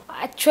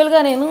యాక్చువల్గా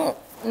నేను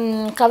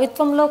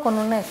కవిత్వంలో కొన్ని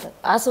ఉన్నాయి సార్,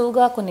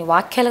 ఆసువుగా కొన్ని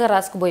వాక్యాలుగా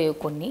రాసుకుపోయేవి.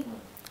 కొన్ని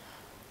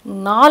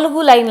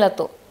 4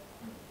 లైన్లతో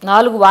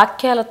 4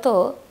 వాక్యాలతో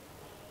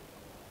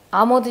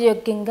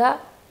ఆమోదయోగ్యంగా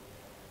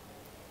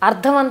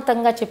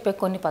అర్థవంతంగా చెప్పే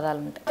కొన్ని పదాలు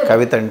ఉంటాయి.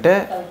 కవిత అంటే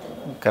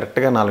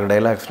కరెక్ట్గా 4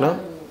 డైలాగ్స్లో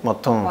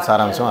మొత్తం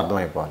సారాంశం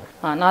అర్థమైపోవాలి.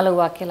 4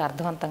 వాక్యాలు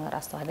అర్థవంతంగా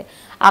రాస్తాం. అదే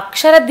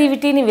అక్షర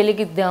దివిటీని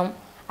వెలిగిద్దాం,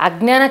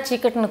 అజ్ఞాన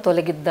చీకటిని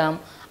తొలగిద్దాం,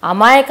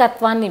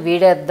 అమాయకత్వాన్ని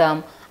వీడేద్దాం,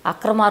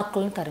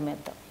 అక్రమార్కులను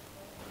తరిమేద్దాం.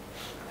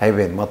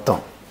 అయిపోయింది మొత్తం.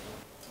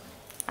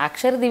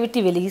 అక్షర దివిటి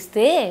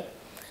వెలిగిస్తే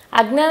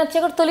అజ్ఞాన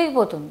చీకటి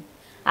తొలగిపోతుంది.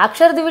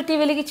 అక్షర దివిటి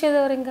వెలిగించేది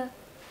ఎవరు? ఇంకా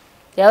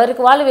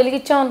ఎవరికి వాళ్ళు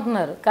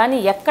వెలిగించామంటున్నారు, కానీ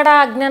ఎక్కడ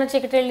అజ్ఞాన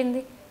చీకటి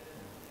వెళ్ళింది?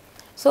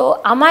 సో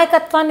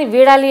అమాయకత్వాన్ని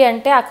వీడాలి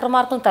అంటే,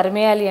 అక్రమార్కులను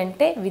తరిమేయాలి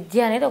అంటే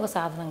విద్య అనేది ఒక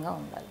సాధనంగా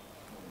ఉండాలి.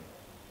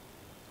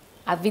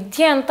 ఆ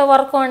విద్య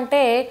ఎంతవరకు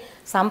అంటే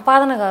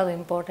సంపాదన కాదు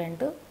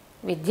ఇంపార్టెంట్,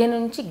 విద్య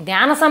నుంచి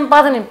జ్ఞాన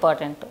సంపాదన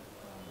ఇంపార్టెంట్.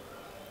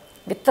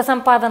 విత్త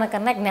సంపాదన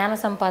కన్నా జ్ఞాన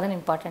సంపాదన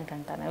ఇంపార్టెంట్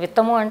అంటాను.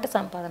 విత్తము అంటే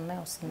సంపాదనే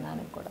వస్తుంది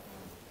దానికి కూడా.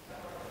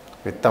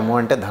 విత్తము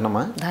అంటే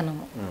ధనమా?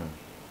 ధనము.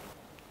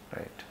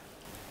 రైట్.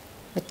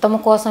 విత్తము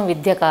కోసం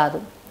విద్య కాదు,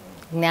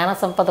 జ్ఞాన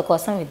సంపద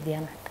కోసం విద్య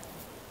అన్నట్టు.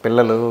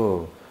 పిల్లలు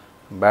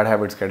బ్యాడ్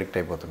హ్యాబిట్స్కి అడిక్ట్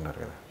అయిపోతున్నారు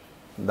కదా,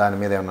 దాని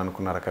మీద ఏమన్నా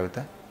అనుకున్నారా కవిత?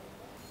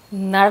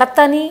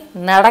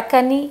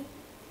 నడకని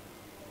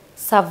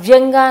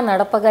సవ్యంగా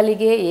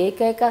నడపగలిగే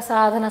ఏకైక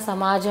సాధన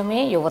సమాజమే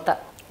యువత.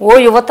 ఓ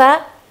యువత,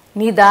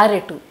 నీ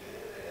దారెటు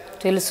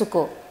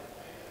తెలుసుకో,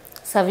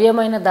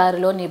 సవ్యమైన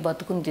దారిలో నీ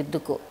బతుకుని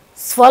దిద్దుకో.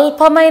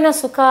 స్వల్పమైన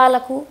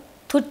సుఖాలకు,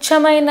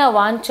 తుచ్చమైన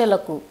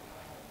వాంఛలకు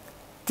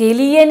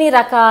తెలియని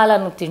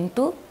రకాలను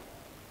తింటూ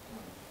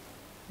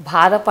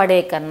బాధపడే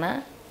కన్నా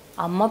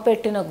అమ్మ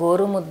పెట్టిన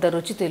గోరుముద్ద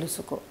రుచి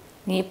తెలుసుకో.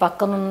 నీ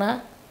పక్కనున్నా,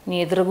 నీ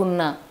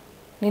ఎదురుగున్నా,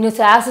 నిన్ను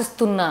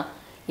శాసిస్తున్న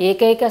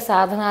ఏకైక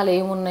సాధనాలు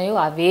ఏమున్నాయో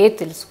అవే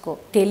తెలుసుకో.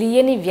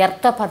 తెలియని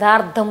వ్యర్థ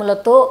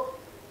పదార్థములతో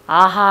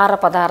ఆహార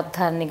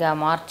పదార్థాన్నిగా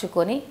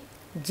మార్చుకొని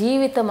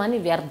జీవితం అని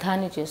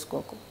వ్యర్థాన్ని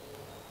చేసుకోకు.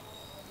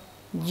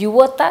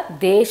 యువత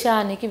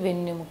దేశానికి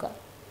వెన్నెముక,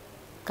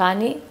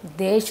 కానీ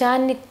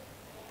దేశాన్ని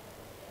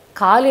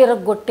కాలు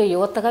ఎరగొట్టే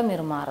యువతగా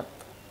మీరు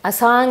మారద్దు.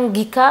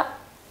 అసాంఘిక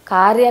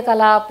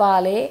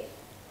కార్యకలాపాలే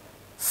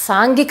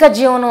సాంఘిక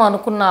జీవనం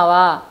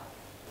అనుకున్నావా,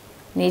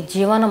 నీ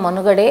జీవన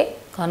మనుగడే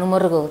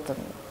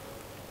కనుమరుగవుతుంది.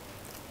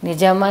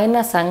 నిజమైన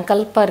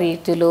సంకల్ప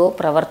రీతిలో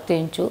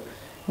ప్రవర్తించు,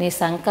 నీ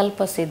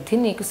సంకల్ప సిద్ధి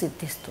నీకు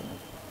సిద్ధిస్తుంది.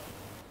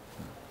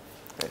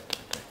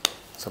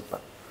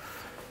 సూపర్.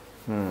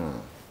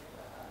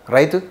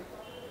 రైతు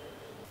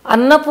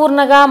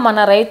అన్నపూర్ణగా మన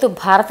రైతు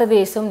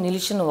భారతదేశం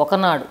నిలిచిన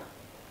ఒకనాడు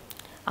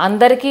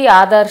అందరికీ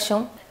ఆదర్శం.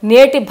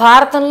 నేటి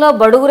భారతంలో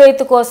బడుగు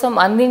రైతు కోసం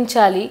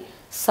అందించాలి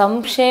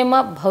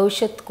సంక్షేమ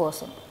భవిష్యత్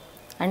కోసం.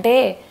 అంటే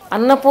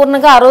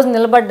అన్నపూర్ణగా ఆ రోజు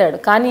నిలబడ్డాడు,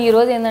 కానీ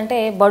ఈరోజు ఏంటంటే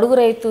బడుగు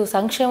రైతు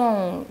సంక్షేమం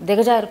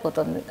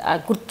దిగజారిపోతుంది.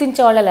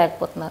 గుర్తించే వాళ్ళే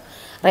లేకపోతున్నారు.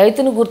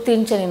 రైతును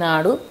గుర్తించని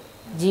నాడు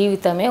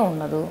జీవితమే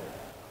ఉండదు.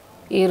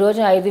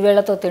 ఈరోజు 5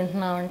 వేళ్లతో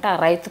తింటున్నామంటే ఆ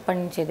రైతు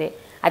పండించేదే.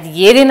 అది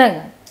ఏదైనా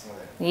కానీ,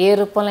 ఏ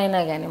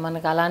రూపంలో కానీ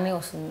మనకు అలానే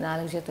వస్తుంది.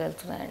 4 చేతులు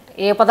వెళ్తున్నాయంటే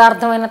ఏ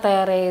పదార్థమైనా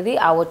తయారయ్యేది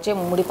ఆ వచ్చే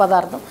ముడి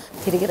పదార్థం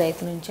తిరిగి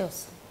రైతు నుంచే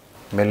వస్తుంది.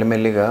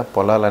 మెల్లిమెల్లిగా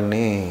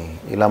పొలాలన్నీ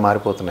ఇలా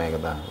మారిపోతున్నాయి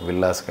కదా,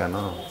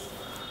 విల్లాస్గాను.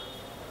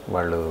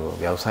 వాళ్ళు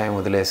వ్యవసాయం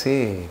వదిలేసి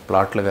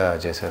ప్లాట్లుగా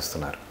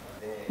చేసేస్తున్నారు.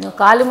 నువ్వు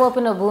కాలు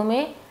మోపిన భూమి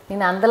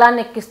నేను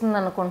అందలాన్ని ఎక్కిస్తుంది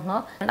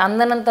అనుకుంటున్నావు,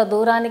 అందనంత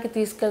దూరానికి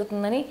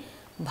తీసుకెళ్తుందని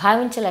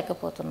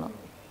భావించలేకపోతున్నావు.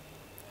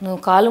 నువ్వు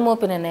కాలు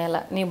మోపిన నేల,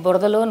 నీ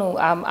బురదలో నువ్వు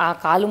ఆ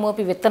కాలు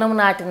మోపి విత్తనం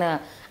నాటిన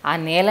ఆ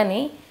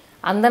నేలని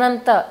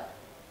అందనంత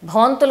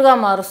భవంతులుగా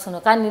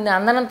మారుస్తున్నావు, కానీ నిన్ను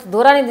అందనంత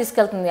దూరానికి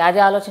తీసుకెళ్తుంది. అది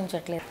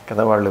ఆలోచించట్లేదు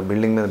కదా. వాళ్ళు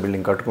బిల్డింగ్ మీద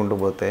బిల్డింగ్ కట్టుకుంటూ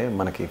పోతే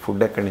మనకి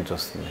ఫుడ్ ఎక్కడి నుంచి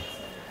వస్తుంది?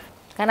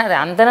 కానీ అది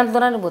అందనంత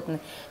దూరానికి పోతుంది.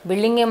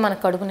 బిల్డింగ్ ఏం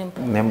మనకు కడుపు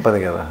నింపదు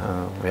కదా,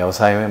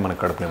 వ్యవసాయమే మనకు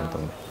కడుపు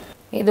నింపుతుంది.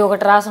 ఇది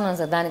ఒకటి రాసున్నాను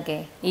సార్ దానికే,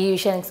 ఈ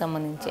విషయానికి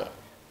సంబంధించే.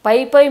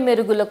 పై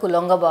మెరుగులకు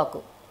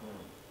లొంగబాకు,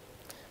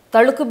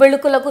 తళుకు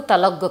బెళుకులకు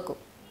తలొగ్గకు,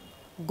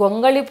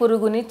 గొంగళి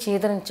పురుగుని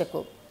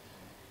చీదరించకు,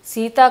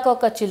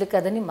 సీతాకొక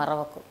చిలుకదని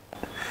మరవకు.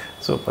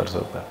 Super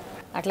super.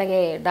 అట్లాగే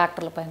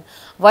డాక్టర్ల పైన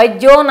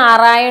వైద్యో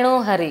నారాయణో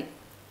హరి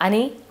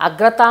అని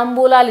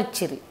అగ్రతాంబూలాలు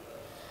ఇచ్చిరి,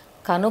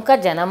 కనుక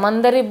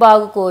జనమందరి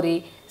బాగు కోరి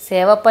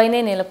సేవపైనే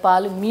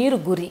నిలపాలి మీరు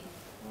గురి.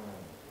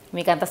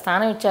 మీకు అంత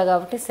స్థానం ఇచ్చా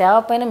కాబట్టి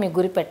సేవపైన మీ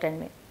గురి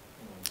పెట్టండి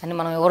అని.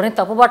 మనం ఎవరిని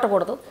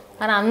తప్పుపట్టకూడదు,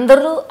 కానీ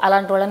అందరూ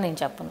అలాంటి వాళ్ళని నేను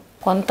చెప్పను.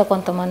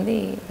 కొంతమంది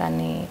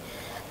దాన్ని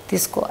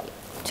తీసుకోవాలి.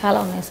 చాలా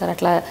ఉన్నాయి సార్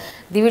అట్లా.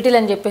 దివిటీలు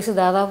అని చెప్పేసి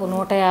దాదాపు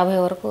 150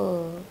 వరకు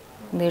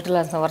దివిటీలు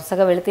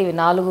వరుసగా వెళితే ఇవి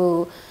 4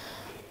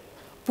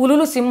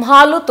 పులులు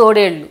సింహాలు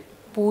తోడేళ్ళు,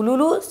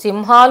 పులులు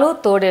సింహాలు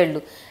తోడేళ్ళు,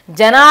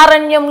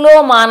 జనారణ్యంలో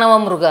మానవ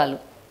మృగాలు,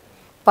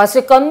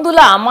 పసికందుల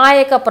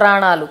అమాయక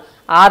ప్రాణాలు,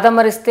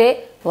 ఆదమరిస్తే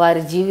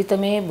వారి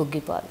జీవితమే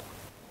బుగ్గిపాలు.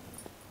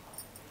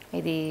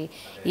 ఇది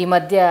ఈ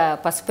మధ్య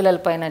పసిపిల్లల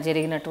పైన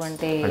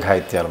జరిగినటువంటి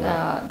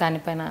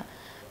దానిపైన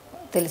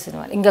తెలిసిన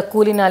వాళ్ళు. ఇంకా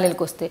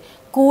కూలీనాలీలకు వస్తే,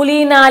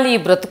 కూలీనాలి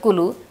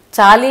బ్రతుకులు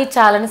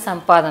చాలని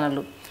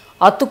సంపాదనలు,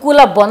 అతుకుల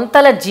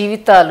బొంతల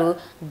జీవితాలు,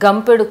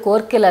 గంపెడు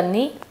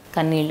కోరికలన్నీ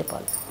కన్నీళ్ళు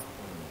పాలు.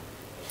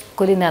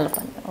 కూలీనాల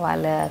పని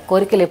వాళ్ళ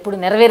కోరికలు ఎప్పుడు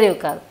నెరవేరేవి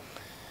కాదు.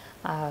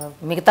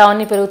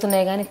 మిగతావన్నీ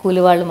పెరుగుతున్నాయి కానీ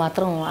కూలి వాళ్ళు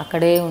మాత్రం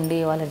అక్కడే ఉండి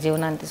వాళ్ళ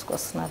జీవనాన్ని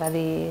తీసుకొస్తున్నారు.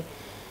 అది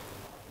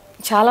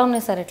చాలా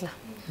ఉన్నాయి సార్. ఇట్లా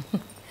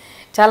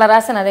చాలా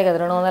రాశాను. అదే కదా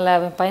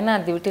 250 పైన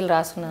దివిటీలు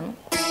రాసున్నాను.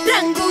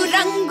 రంగు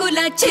రంగుల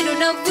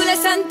చిరునవ్వుల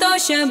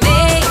సంతోషమే,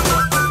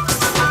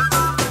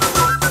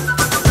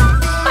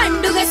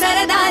 పండుగ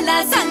సరదాల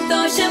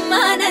సంతోషం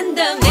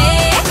ఆనందమే,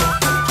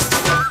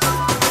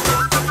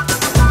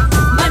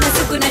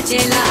 మనసుకు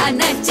నచ్చేలా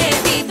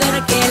నచ్చేది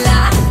దొరకేలా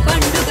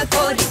పండుగ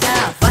కోరిక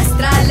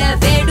వస్త్రాల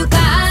వేడుక.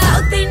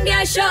 సౌత్ ఇండియా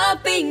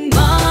షాపింగ్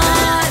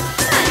మాల్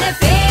మన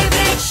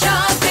favourite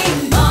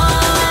shopping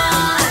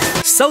mall.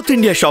 South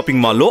India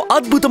shopping mall లో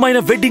అద్భుతమైన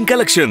wedding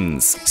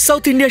collections.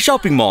 South India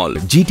shopping mall,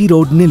 GT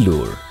road,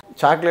 Nellore.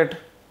 Chocolate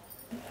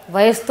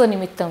వయసుతో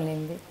నిమిత్తం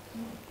లేనిది,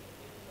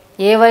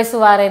 ఏ వయసు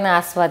వారైనా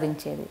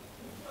ఆస్వాదించేది,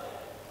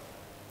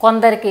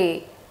 కొందరికి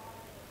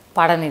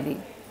పడనిది,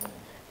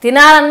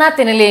 తినాలన్నా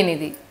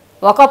తినలేనిది.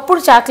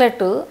 ఒకప్పుడు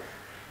చాక్లెట్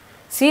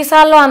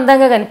సీసాల్లో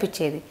అందంగా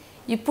కనిపించేది,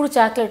 ఇప్పుడు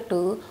చాక్లెట్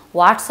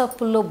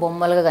వాట్సాప్లో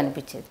బొమ్మలుగా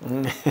కనిపించేది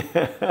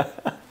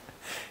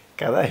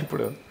కదా.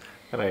 ఇప్పుడు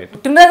రైట్.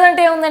 పుట్టినరోజు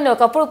అంటే ఏముందండి,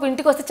 ఒకప్పుడు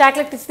ఇంటికి వస్తే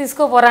చాక్లెట్ ఇచ్చి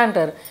తీసుకోపోరా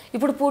అంటారు.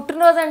 ఇప్పుడు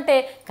పుట్టినరోజు అంటే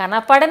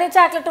కనపడని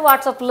చాక్లెట్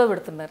వాట్సాప్లో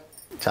పెడుతున్నారు.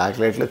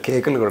 చాక్లెట్లు,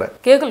 కేకులు కూడా,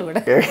 కేకులు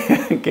కూడా,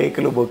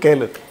 కేకులు,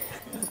 బొకేలు,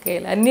 ఓకే,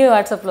 అన్నీ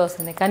వాట్సాప్లో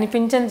వస్తున్నాయి.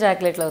 కనిపించని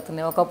చాక్లెట్లు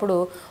అవుతున్నాయి. ఒకప్పుడు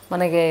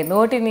మనకి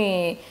నోటిని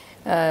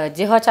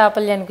జిహ్వ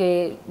చాపల్యానికి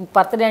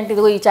బర్త్డే అంటే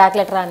ఇదిగో ఈ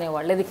చాక్లెట్ రా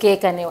అనేవాళ్ళు, ఇది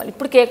కేక్ అనేవాళ్ళు.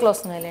 ఇప్పుడు కేకులు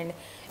వస్తున్నాయిలేండి.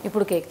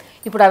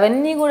 ఇప్పుడు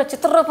అవన్నీ కూడా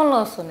చిత్రరూపంలో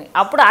వస్తున్నాయి.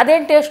 అప్పుడు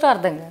అదేం టేస్టో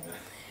అర్థం కాదు.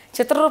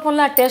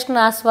 చిత్రరూపంలో ఆ టేస్ట్ని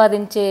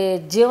ఆస్వాదించే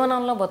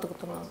జీవనంలో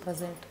బతుకుతున్నాం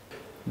ప్రజెంట్.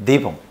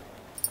 దీపం,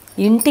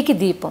 ఇంటికి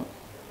దీపం,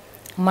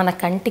 మన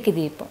కంటికి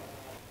దీపం.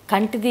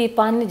 కంటి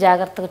దీపాన్ని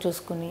జాగ్రత్తగా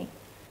చూసుకుని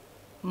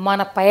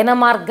మన పైన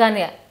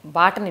మార్గాన్ని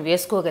బాటని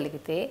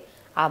వేసుకోగలిగితే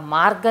ఆ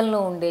మార్గంలో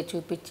ఉండే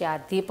చూపించే ఆ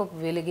దీపపు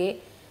వెలుగే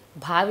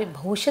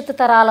భవిష్యత్తు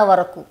తరాల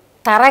వరకు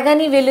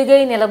తరగని వెలుగై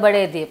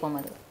నిలబడే దీపం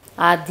అది.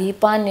 ఆ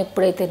దీపాన్ని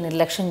ఎప్పుడైతే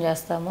నిర్లక్ష్యం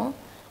చేస్తామో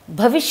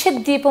భవిష్యత్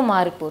దీపం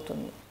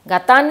మారిపోతుంది.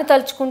 గతాన్ని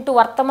తలుచుకుంటూ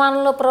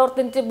వర్తమానంలో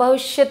ప్రవర్తించి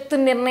భవిష్యత్తు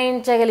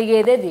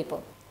నిర్ణయించగలిగేదే దీపం.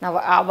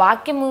 ఆ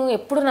వాక్యము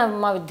ఎప్పుడు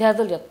మా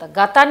విద్యార్థులు చెప్తా,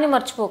 గతాన్ని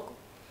మర్చిపోకు,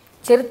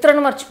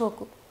 చరిత్రను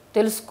మర్చిపోకు,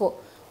 తెలుసుకో,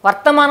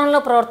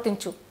 వర్తమానంలో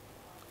ప్రవర్తించు,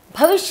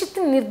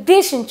 భవిష్యత్తుని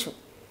నిర్దేశించు.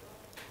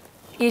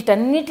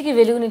 వీటన్నిటికీ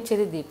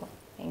వెలుగునిచ్చేది దీపం.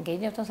 ఇంకేం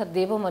చెప్తాం సార్,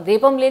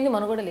 దీపం లేని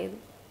మనుగడ లేదు.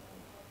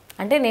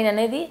 అంటే నేను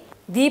అనేది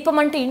దీపం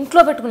అంటే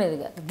ఇంట్లో పెట్టుకునేది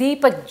కాదు,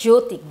 దీప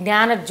జ్యోతి,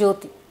 జ్ఞాన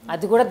జ్యోతి,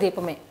 అది కూడా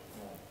దీపమే.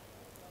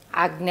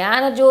 ఆ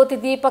జ్ఞానజ్యోతి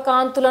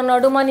దీపకాంతుల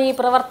నడుమ నీ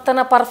ప్రవర్తన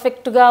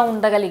పర్ఫెక్ట్గా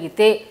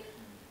ఉండగలిగితే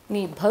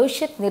నీ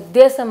భవిష్యత్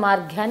నిర్దేశ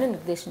మార్గాన్ని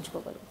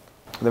నిర్దేశించుకోగలుగుతావు.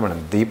 అదే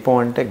మేడం, దీపం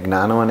అంటే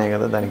జ్ఞానం అనే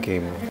కదా, దానికి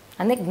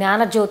అదే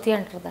జ్ఞానజ్యోతి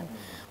అంటారు దాన్ని.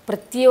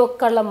 ప్రతి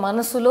ఒక్కళ్ళ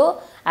మనసులో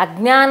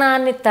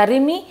అజ్ఞానాన్ని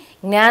తరిమి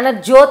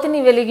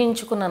జ్ఞానజ్యోతిని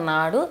వెలిగించుకున్న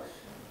నాడు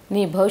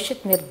నీ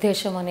భవిష్యత్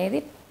నిర్దేశం అనేది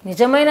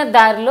నిజమైన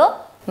దారిలో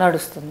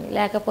నడుస్తుంది.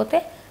 లేకపోతే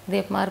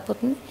దీపం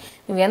మారిపోతుంది.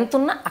 నువ్వు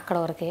ఎంతున్నా అక్కడ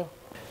వరకే.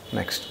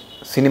 నెక్స్ట్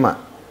సినిమా,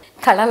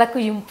 కళలకు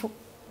ఇంపు,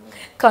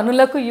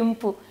 కనులకు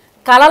ఇంపు,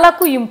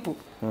 కళలకు ఇంపు.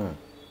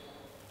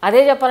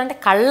 అదే చెప్పాలంటే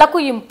కళ్ళకు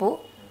ఇంపు,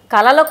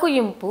 కళలకు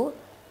ఇంపు,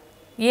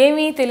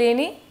 ఏమీ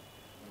తెలియని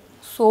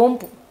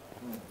సోంపు,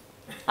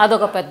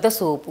 అదొక పెద్ద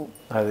సోపు.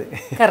 అది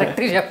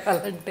కరెక్ట్గా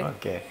చెప్పాలంటే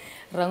ఓకే.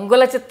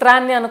 రంగుల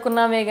చిత్రాన్ని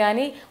అనుకున్నామే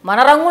కానీ మన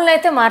రంగులను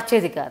అయితే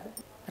మార్చేది కాదు.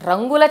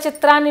 రంగుల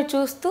చిత్రాన్ని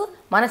చూస్తూ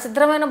మన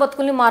చిత్రమైన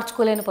బతుకుల్ని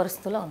మార్చుకోలేని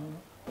పరిస్థితుల్లో ఉన్నాం.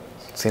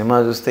 సినిమా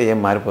చూస్తే ఏం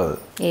మారిపోదు,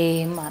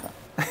 ఏం మారదు.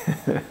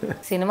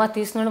 సినిమా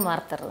తీసినోడు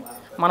మారుతారు,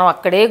 మనం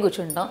అక్కడే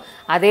కూర్చుంటాం.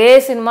 అదే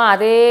సినిమా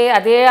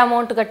అదే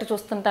అమౌంట్ కట్టి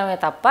చూస్తుంటామే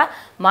తప్ప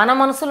మన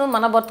మనసులు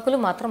మన బతుకులు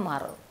మాత్రం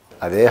మారవు.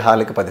 అదే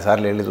హాల్కి 10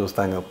 సార్లు వెళ్ళి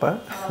చూస్తాం తప్ప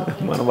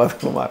మన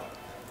బతుకులు మారు.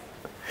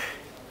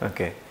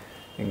 ఓకే.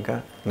 ఇంకా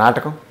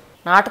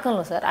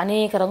నాటకంలో సార్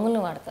అనేక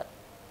రంగులను వాడతారు.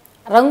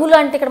 రంగులు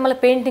అంటే ఇక్కడ మళ్ళీ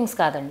పెయింటింగ్స్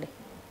కాదండి,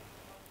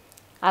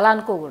 అలా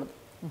అనుకోకూడదు.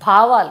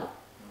 భావాలు,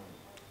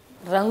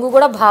 రంగు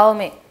కూడా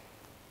భావమే.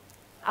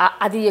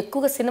 అది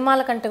ఎక్కువగా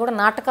సినిమాల కంటే కూడా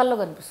నాటకాల్లో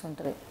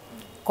కనిపిస్తుంటుంది.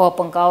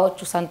 కోపం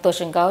కావచ్చు,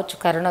 సంతోషం కావచ్చు,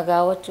 కరుణ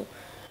కావచ్చు,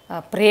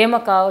 ప్రేమ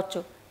కావచ్చు,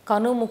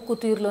 కను ముక్కు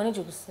తీరులోనే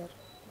చూపిస్తారు.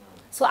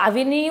 సో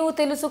అవి నీవు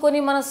తెలుసుకొని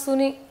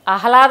మనస్సుని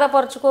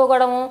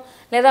ఆహ్లాదపరుచుకోవడము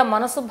లేదా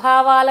మనసు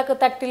భావాలకు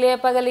తట్టి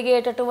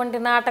లేపగలిగేటటువంటి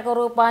నాటక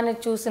రూపాన్ని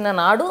చూసిన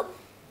నాడు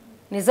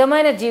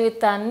నిజమైన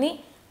జీవితాన్ని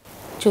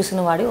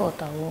చూసిన వాడి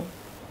అవుతావు.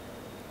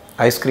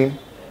 ఐస్ క్రీమ్,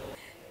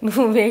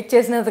 నువ్వు వెయిట్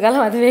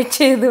చేసినంతకాలం అది వెయిట్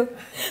చేయదు,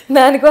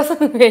 దానికోసం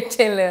నువ్వు వెయిట్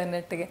చేయలేవు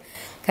అన్నట్టుగా.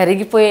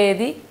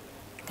 కరిగిపోయేది,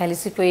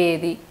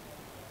 కలిసిపోయేది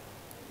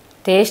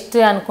టేస్ట్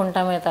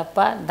అనుకుంటామే తప్ప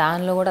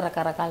దానిలో కూడా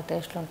రకరకాల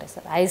టేస్ట్లు ఉంటాయి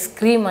సార్. ఐస్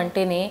క్రీమ్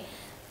అంటేనే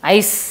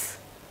ఐస్.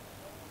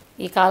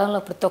 ఈ కాలంలో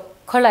ప్రతి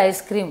ఒక్కళ్ళు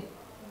ఐస్ క్రీమ్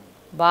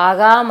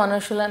బాగా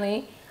మనుషులని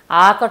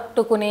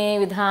ఆకట్టుకునే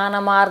విధాన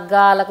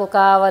మార్గాలకు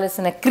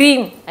కావలసిన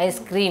క్రీమ్ ఐస్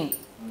క్రీమ్.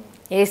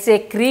 వేసే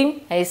క్రీమ్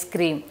ఐస్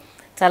క్రీమ్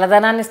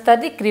చల్లదనాన్ని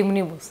ఇస్తుంది,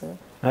 క్రీమ్ని పూస్తుంది.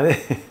 అదే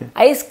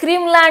ఐస్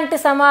క్రీమ్ లాంటి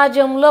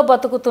సమాజంలో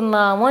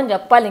బతుకుతున్నాము అని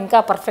చెప్పాలి. ఇంకా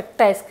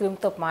పర్ఫెక్ట్ ఐస్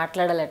క్రీమ్తో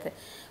మాట్లాడాలంటే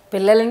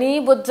పిల్లల్ని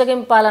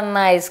బుజ్జగింపాలన్న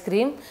ఐస్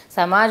క్రీమ్,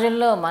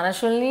 సమాజంలో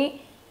మనుషుల్ని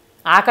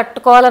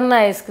ఆకట్టుకోవాలన్న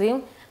ఐస్ క్రీమ్,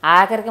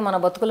 ఆఖరికి మన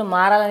బతుకులు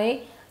మారాలని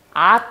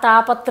ఆ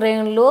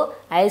తాపత్రయంలో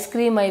ఐస్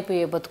క్రీమ్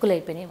అయిపోయే బతుకులు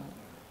అయిపోయినాయి మనం.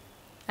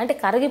 అంటే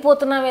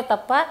కరిగిపోతున్నామే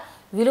తప్ప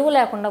విలువ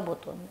లేకుండా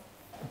పోతుంది.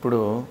 ఇప్పుడు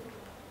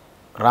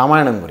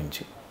రామాయణం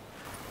గురించి,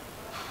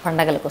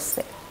 పండగలకు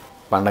వస్తే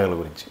పండగల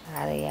గురించి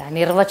అది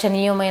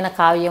అనిర్వచనీయమైన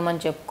కావ్యం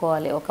అని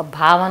చెప్పుకోవాలి. ఒక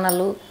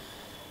భావనలు,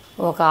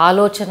 ఒక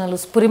ఆలోచనలు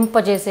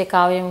స్ఫురింపజేసే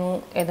కావ్యము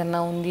ఏదన్నా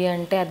ఉంది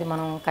అంటే అది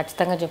మనం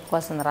ఖచ్చితంగా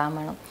చెప్పుకోవాల్సింది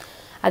రామాయణం.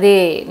 అదే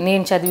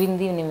నేను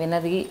చదివింది, నేను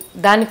విన్నది,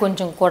 దాన్ని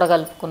కొంచెం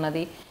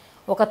కూడగలుపుకున్నది.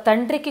 ఒక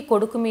తండ్రికి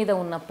కొడుకు మీద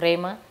ఉన్న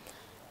ప్రేమ,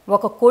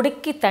 ఒక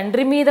కొడుక్కి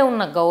తండ్రి మీద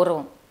ఉన్న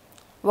గౌరవం,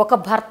 ఒక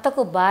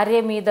భర్తకు భార్య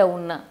మీద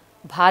ఉన్న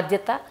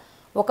బాధ్యత,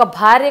 ఒక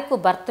భార్యకు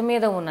భర్త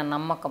మీద ఉన్న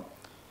నమ్మకం,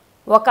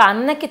 ఒక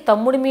అన్నకి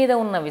తమ్ముడి మీద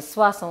ఉన్న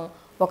విశ్వాసం,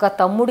 ఒక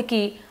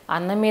తమ్ముడికి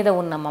అన్న మీద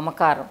ఉన్న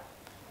మమకారం,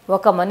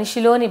 ఒక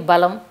మనిషిలోని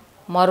బలం,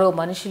 మరో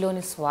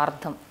మనిషిలోని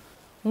స్వార్థం,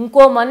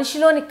 ఇంకో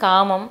మనిషిలోని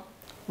కామం,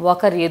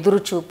 ఒకరి ఎదురు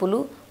చూపులు,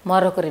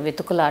 మరొకరి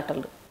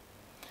వెతుకులాటలు,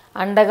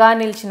 అండగా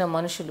నిలిచిన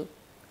మనుషులు,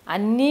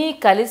 అన్నీ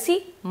కలిసి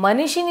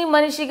మనిషిని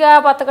మనిషిగా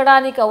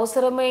బతకడానికి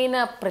అవసరమైన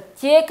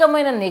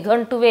ప్రత్యేకమైన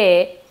నిఘంటువే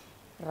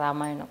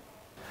రామాయణం.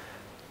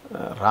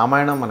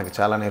 రామాయణం మనకి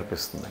చాలా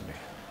నేర్పిస్తుందండి.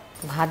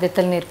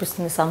 బాధ్యతలు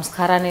నేర్పిస్తుంది,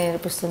 సంస్కారాన్ని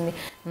నేర్పిస్తుంది,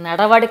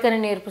 నడవడికని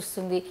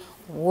నేర్పిస్తుంది,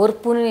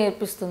 ఓర్పుని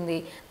నేర్పిస్తుంది,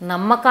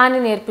 నమ్మకాన్ని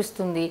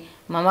నేర్పిస్తుంది,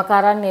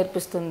 మమకారాన్ని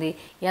నేర్పిస్తుంది,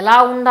 ఎలా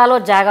ఉండాలో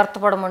జాగ్రత్త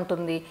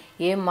పడమంటుంది,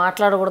 ఏం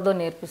మాట్లాడకూడదో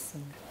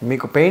నేర్పిస్తుంది.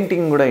 మీకు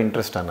పెయింటింగ్ కూడా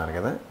ఇంట్రెస్ట్ అన్నారు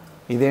కదా,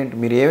 ఇదేంటి,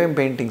 మీరు ఏమేమి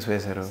పెయింటింగ్స్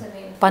వేశారు?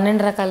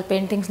 12 రకాల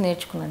పెయింటింగ్స్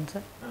నేర్చుకున్నాను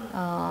సార్.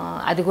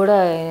 అది కూడా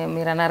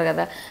మీరు అన్నారు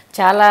కదా,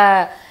 చాలా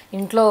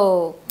ఇంట్లో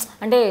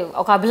అంటే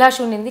ఒక అభిలాష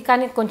ఉండింది,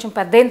 కానీ కొంచెం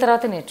పెద్ద అయిన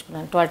తర్వాత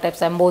నేర్చుకున్నాను. 12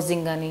 టైప్స్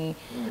ఎంబోజింగ్ అని,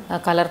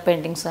 కలర్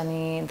పెయింటింగ్స్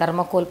అని,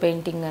 థర్మాకోల్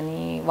పెయింటింగ్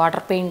అని,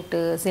 water paint,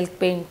 silk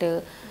paint,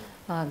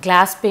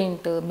 glass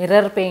paint,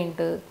 mirror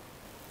paint,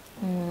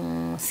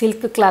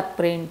 silk cloth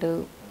paint,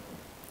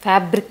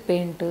 fabric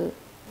paint,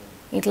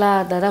 ఇట్లా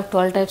దాదాపు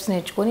 12 టైప్స్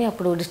నేర్చుకొని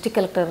అప్పుడు డిస్ట్రిక్ట్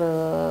కలెక్టర్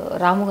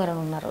రాము గారు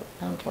అని ఉన్నారు,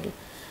 దాంట్లో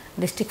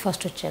డిస్ట్రిక్ట్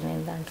ఫస్ట్ వచ్చాను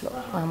నేను దాంట్లో.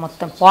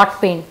 మొత్తం పాట్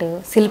పెయింట్,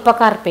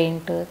 శిల్పకార్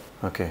పెయింట్.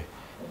 ఓకే,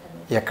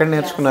 ఎక్కడ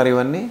నేర్చుకున్నారు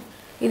ఇవన్నీ?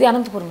 ఇది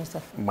అనంతపురం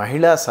సార్.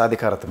 మహిళా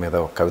సాధికారత మీద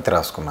ఒక కవిత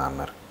రాసుకున్నా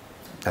అన్నారు,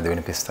 అది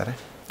వినిపిస్తారా?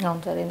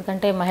 అవును సార్,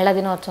 ఎందుకంటే మహిళా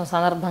దినోత్సవం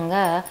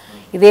సందర్భంగా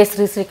ఇదే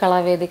శ్రీశ్రీ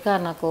కళావేదిక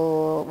నాకు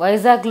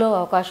వైజాగ్లో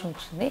అవకాశం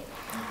వచ్చింది.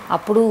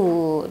 అప్పుడు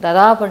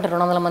దాదాపు అంటే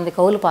 200 మంది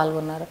కవులు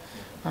పాల్గొన్నారు.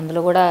 అందులో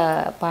కూడా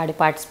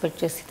పార్టిసిపేట్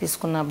చేసి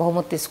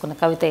బహుమతి తీసుకున్న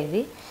కవిత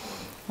ఇది.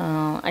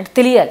 అంటే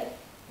తెలియాలి,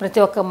 ప్రతి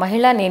ఒక్క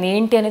మహిళ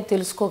నేనేంటి అనేది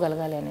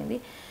తెలుసుకోగలగాలి అనేది.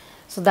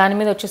 సో దాని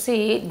మీద వచ్చేసి,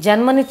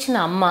 జన్మనిచ్చిన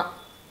అమ్మ,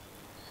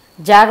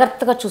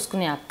 జాగ్రత్తగా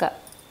చూసుకునే అక్క,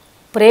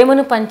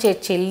 ప్రేమను పంచే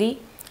చెల్లి,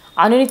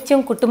 అనునిత్యం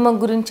కుటుంబం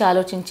గురించి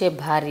ఆలోచించే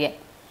భార్య,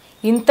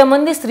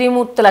 ఇంతమంది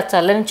స్త్రీమూర్తుల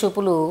చల్లని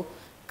చూపులు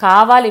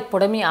కావాలి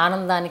పొడమి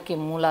ఆనందానికి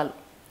మూలాలు.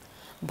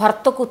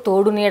 భర్తకు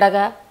తోడు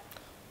నీడగా,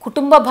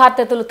 కుటుంబ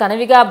బాధ్యతలు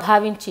తనవిగా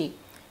భావించి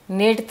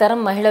నేటి తరం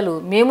మహిళలు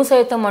మేము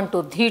సైతం అంటూ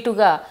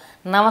ధీటుగా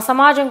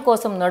నవసమాజం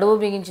కోసం నడువు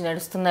బిగించి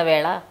నడుస్తున్న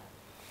వేళ,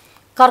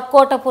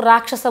 కర్కోటపు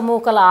రాక్షస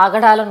మూకల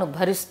ఆగడాలను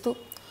భరిస్తూ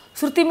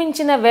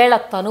శృతిమించిన వేళ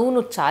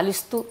తనువును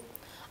చాలిస్తూ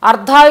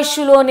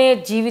అర్ధాయుష్యులోనే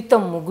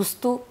జీవితం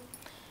ముగుస్తూ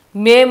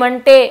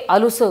మేమంటే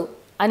అలుసు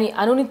అని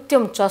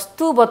అనునిత్యం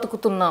చస్తూ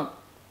బతుకుతున్నాం.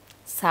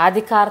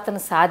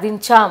 సాధికారతను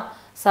సాధించాం,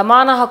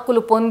 సమాన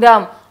హక్కులు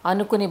పొందాం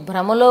అనుకుని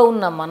భ్రమలో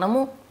ఉన్న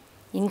మనము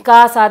ఇంకా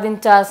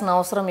సాధించాల్సిన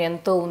అవసరం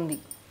ఎంతో ఉంది.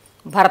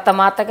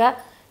 భరతమాతగా,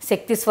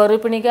 శక్తి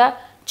స్వరూపిణిగా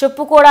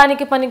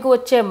చెప్పుకోవడానికి పనికి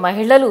వచ్చే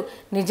మహిళలు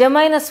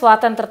నిజమైన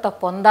స్వాతంత్రత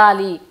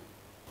పొందాలి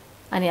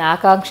అని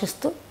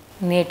ఆకాంక్షిస్తూ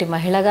నేటి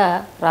మహిళగా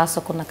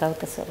రాసుకున్న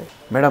కవిత సార్.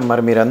 మేడం,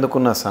 మరి మీరు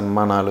అందుకున్న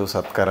సన్మానాలు,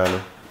 సత్కారాలు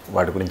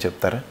వాటి గురించి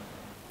చెప్తారా?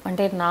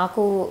 అంటే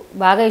నాకు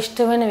బాగా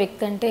ఇష్టమైన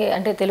వ్యక్తి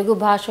అంటే తెలుగు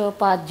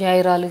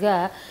భాషోపాధ్యాయురాలుగా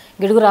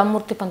గిడుగు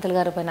రామ్మూర్తి పంతులు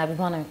గారి పైన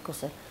అభిమానం ఎక్కువ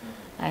సార్.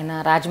 ఆయన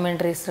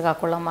రాజమండ్రి,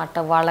 శ్రీకాకుళం అట్ట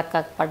వాళ్ళకి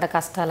పడ్డ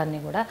కష్టాలన్నీ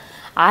కూడా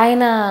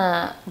ఆయన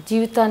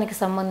జీవితానికి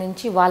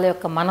సంబంధించి వాళ్ళ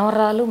యొక్క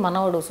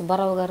మనవడు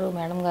సుబ్బారావు గారు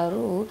మేడం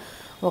గారు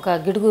ఒక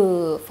గిడుగు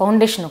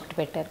ఫౌండేషన్ ఒకటి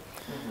పెట్టారు.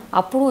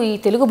 అప్పుడు ఈ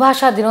తెలుగు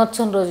భాషా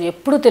దినోత్సవం రోజు,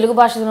 ఎప్పుడు తెలుగు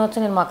భాషా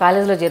దినోత్సవం నేను మా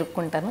కాలేజీలో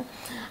జరుపుకుంటాను.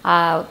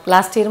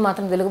 లాస్ట్ ఇయర్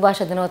మాత్రం తెలుగు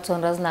భాషా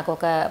దినోత్సవం రోజు నాకు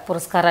ఒక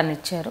పురస్కారాన్ని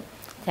ఇచ్చారు,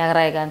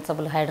 త్యాగరాయ గాన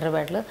సభలు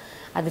హైదరాబాద్లో.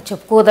 అది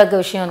చెప్పుకోదగ్గ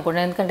విషయం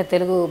అనుకోండి, ఎందుకంటే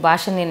తెలుగు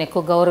భాషని నేను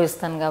ఎక్కువ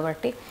గౌరవిస్తాను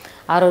కాబట్టి.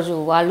 ఆ రోజు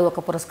వాళ్ళు ఒక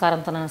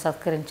పురస్కారంతో నన్ను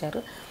సత్కరించారు.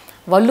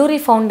 వల్లూరి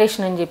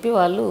ఫౌండేషన్ అని చెప్పి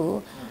వాళ్ళు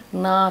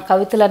నా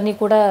కవితలన్నీ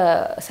కూడా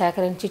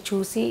సేకరించి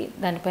చూసి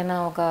దానిపైన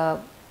ఒక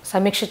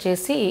సమీక్ష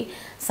చేసి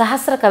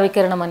సహస్ర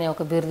కవికిరణం అనే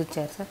ఒక బిరుదు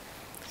ఇచ్చారు సార్.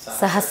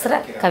 సహస్ర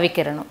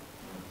కవికిరణం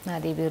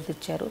అది బిరుదు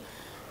ఇచ్చారు.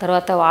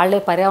 తర్వాత వాళ్ళే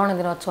పర్యావరణ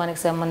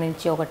దినోత్సవానికి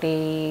సంబంధించి ఒకటి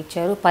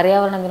ఇచ్చారు.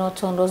 పర్యావరణ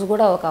దినోత్సవం రోజు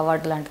కూడా ఒక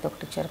అవార్డు లాంటిది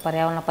ఒకటి ఇచ్చారు,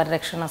 పర్యావరణ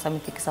పరిరక్షణ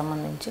సమితికి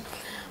సంబంధించి.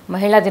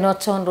 మహిళా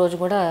దినోత్సవం రోజు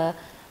కూడా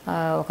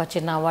ఒక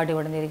చిన్న అవార్డు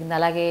ఇవ్వడం జరిగింది.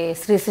 అలాగే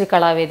శ్రీశ్రీ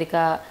కళావేదిక,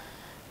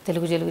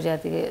 తెలుగు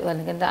జాతి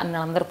వాళ్ళకి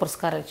అందరూ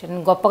పురస్కారాలు ఇచ్చారు.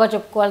 నేను గొప్పగా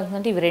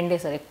చెప్పుకోవాలంటే ఇవి రెండే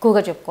సార్,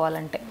 ఎక్కువగా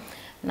చెప్పుకోవాలంటే.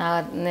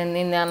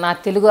 నా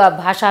తెలుగు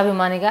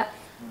భాషాభిమానిగా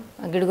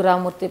గిడుగు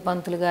రామ్మూర్తి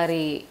పంతులు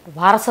గారి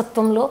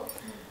వారసత్వంలో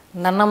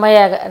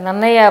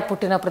నన్నయ్య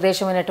పుట్టిన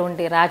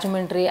ప్రదేశమైనటువంటి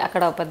రాజమండ్రి,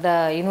 అక్కడ పెద్ద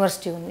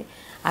యూనివర్సిటీ ఉంది,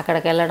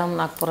 అక్కడికి వెళ్ళడం,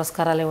 నాకు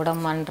పురస్కారాలు ఇవ్వడం,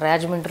 అండ్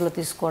రాజమండ్రిలో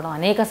తీసుకోవడం,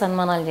 అనేక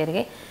సన్మానాలు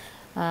జరిగాయి.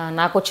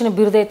 నాకు వచ్చిన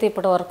బిరుదైతే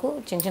ఇప్పటి వరకు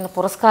చిన్న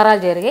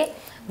పురస్కారాలు జరిగాయి.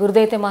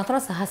 బిరుదైతే మాత్రం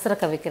సహస్ర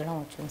కవికిరణం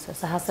వచ్చింది సార్.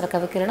 సహస్ర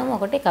కవికిరణం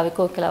ఒకటి,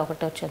 కవికోకిల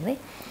ఒకటి వచ్చింది.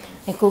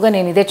 ఎక్కువగా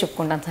నేను ఇదే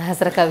చెప్పుకుంటాను,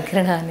 సహస్ర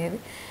కవికిరణం అనేది.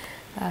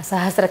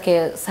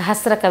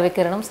 సహస్ర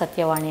కవికిరణం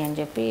సత్యవాణి అని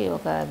చెప్పి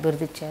ఒక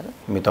బిరుదు ఇచ్చారు.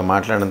 మీతో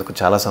మాట్లాడినందుకు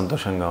చాలా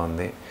సంతోషంగా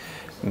ఉంది.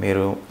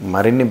 మీరు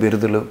మరిన్ని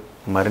బిరుదులు,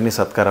 మరిన్ని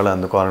సత్కారాలు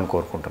అందుకోవాలని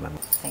కోరుకుంటున్నాను.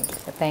 Thank you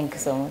sir, thank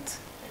you so much.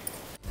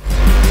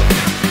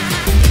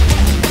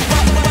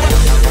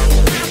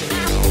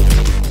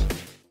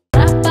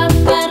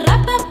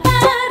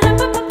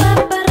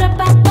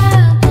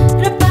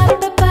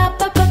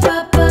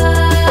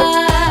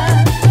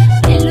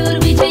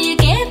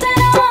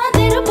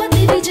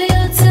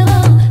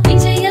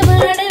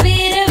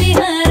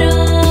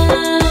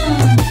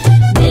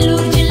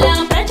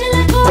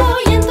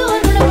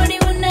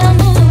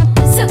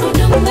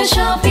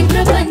 Shopping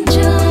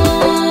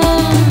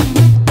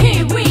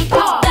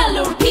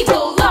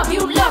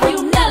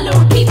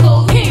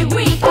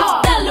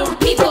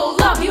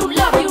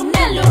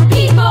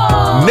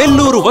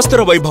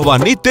వస్త్ర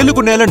వైభవాన్ని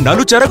తెలుగు నేల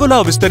నలుచెరగులా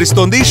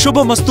విస్తరిస్తోంది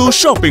శుభమస్తు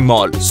షాపింగ్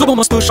మాల్.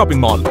 శుభమస్తు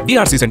shopping mall,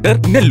 DRC centre,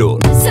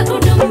 Nellore.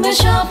 సకుటుంబ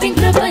shopping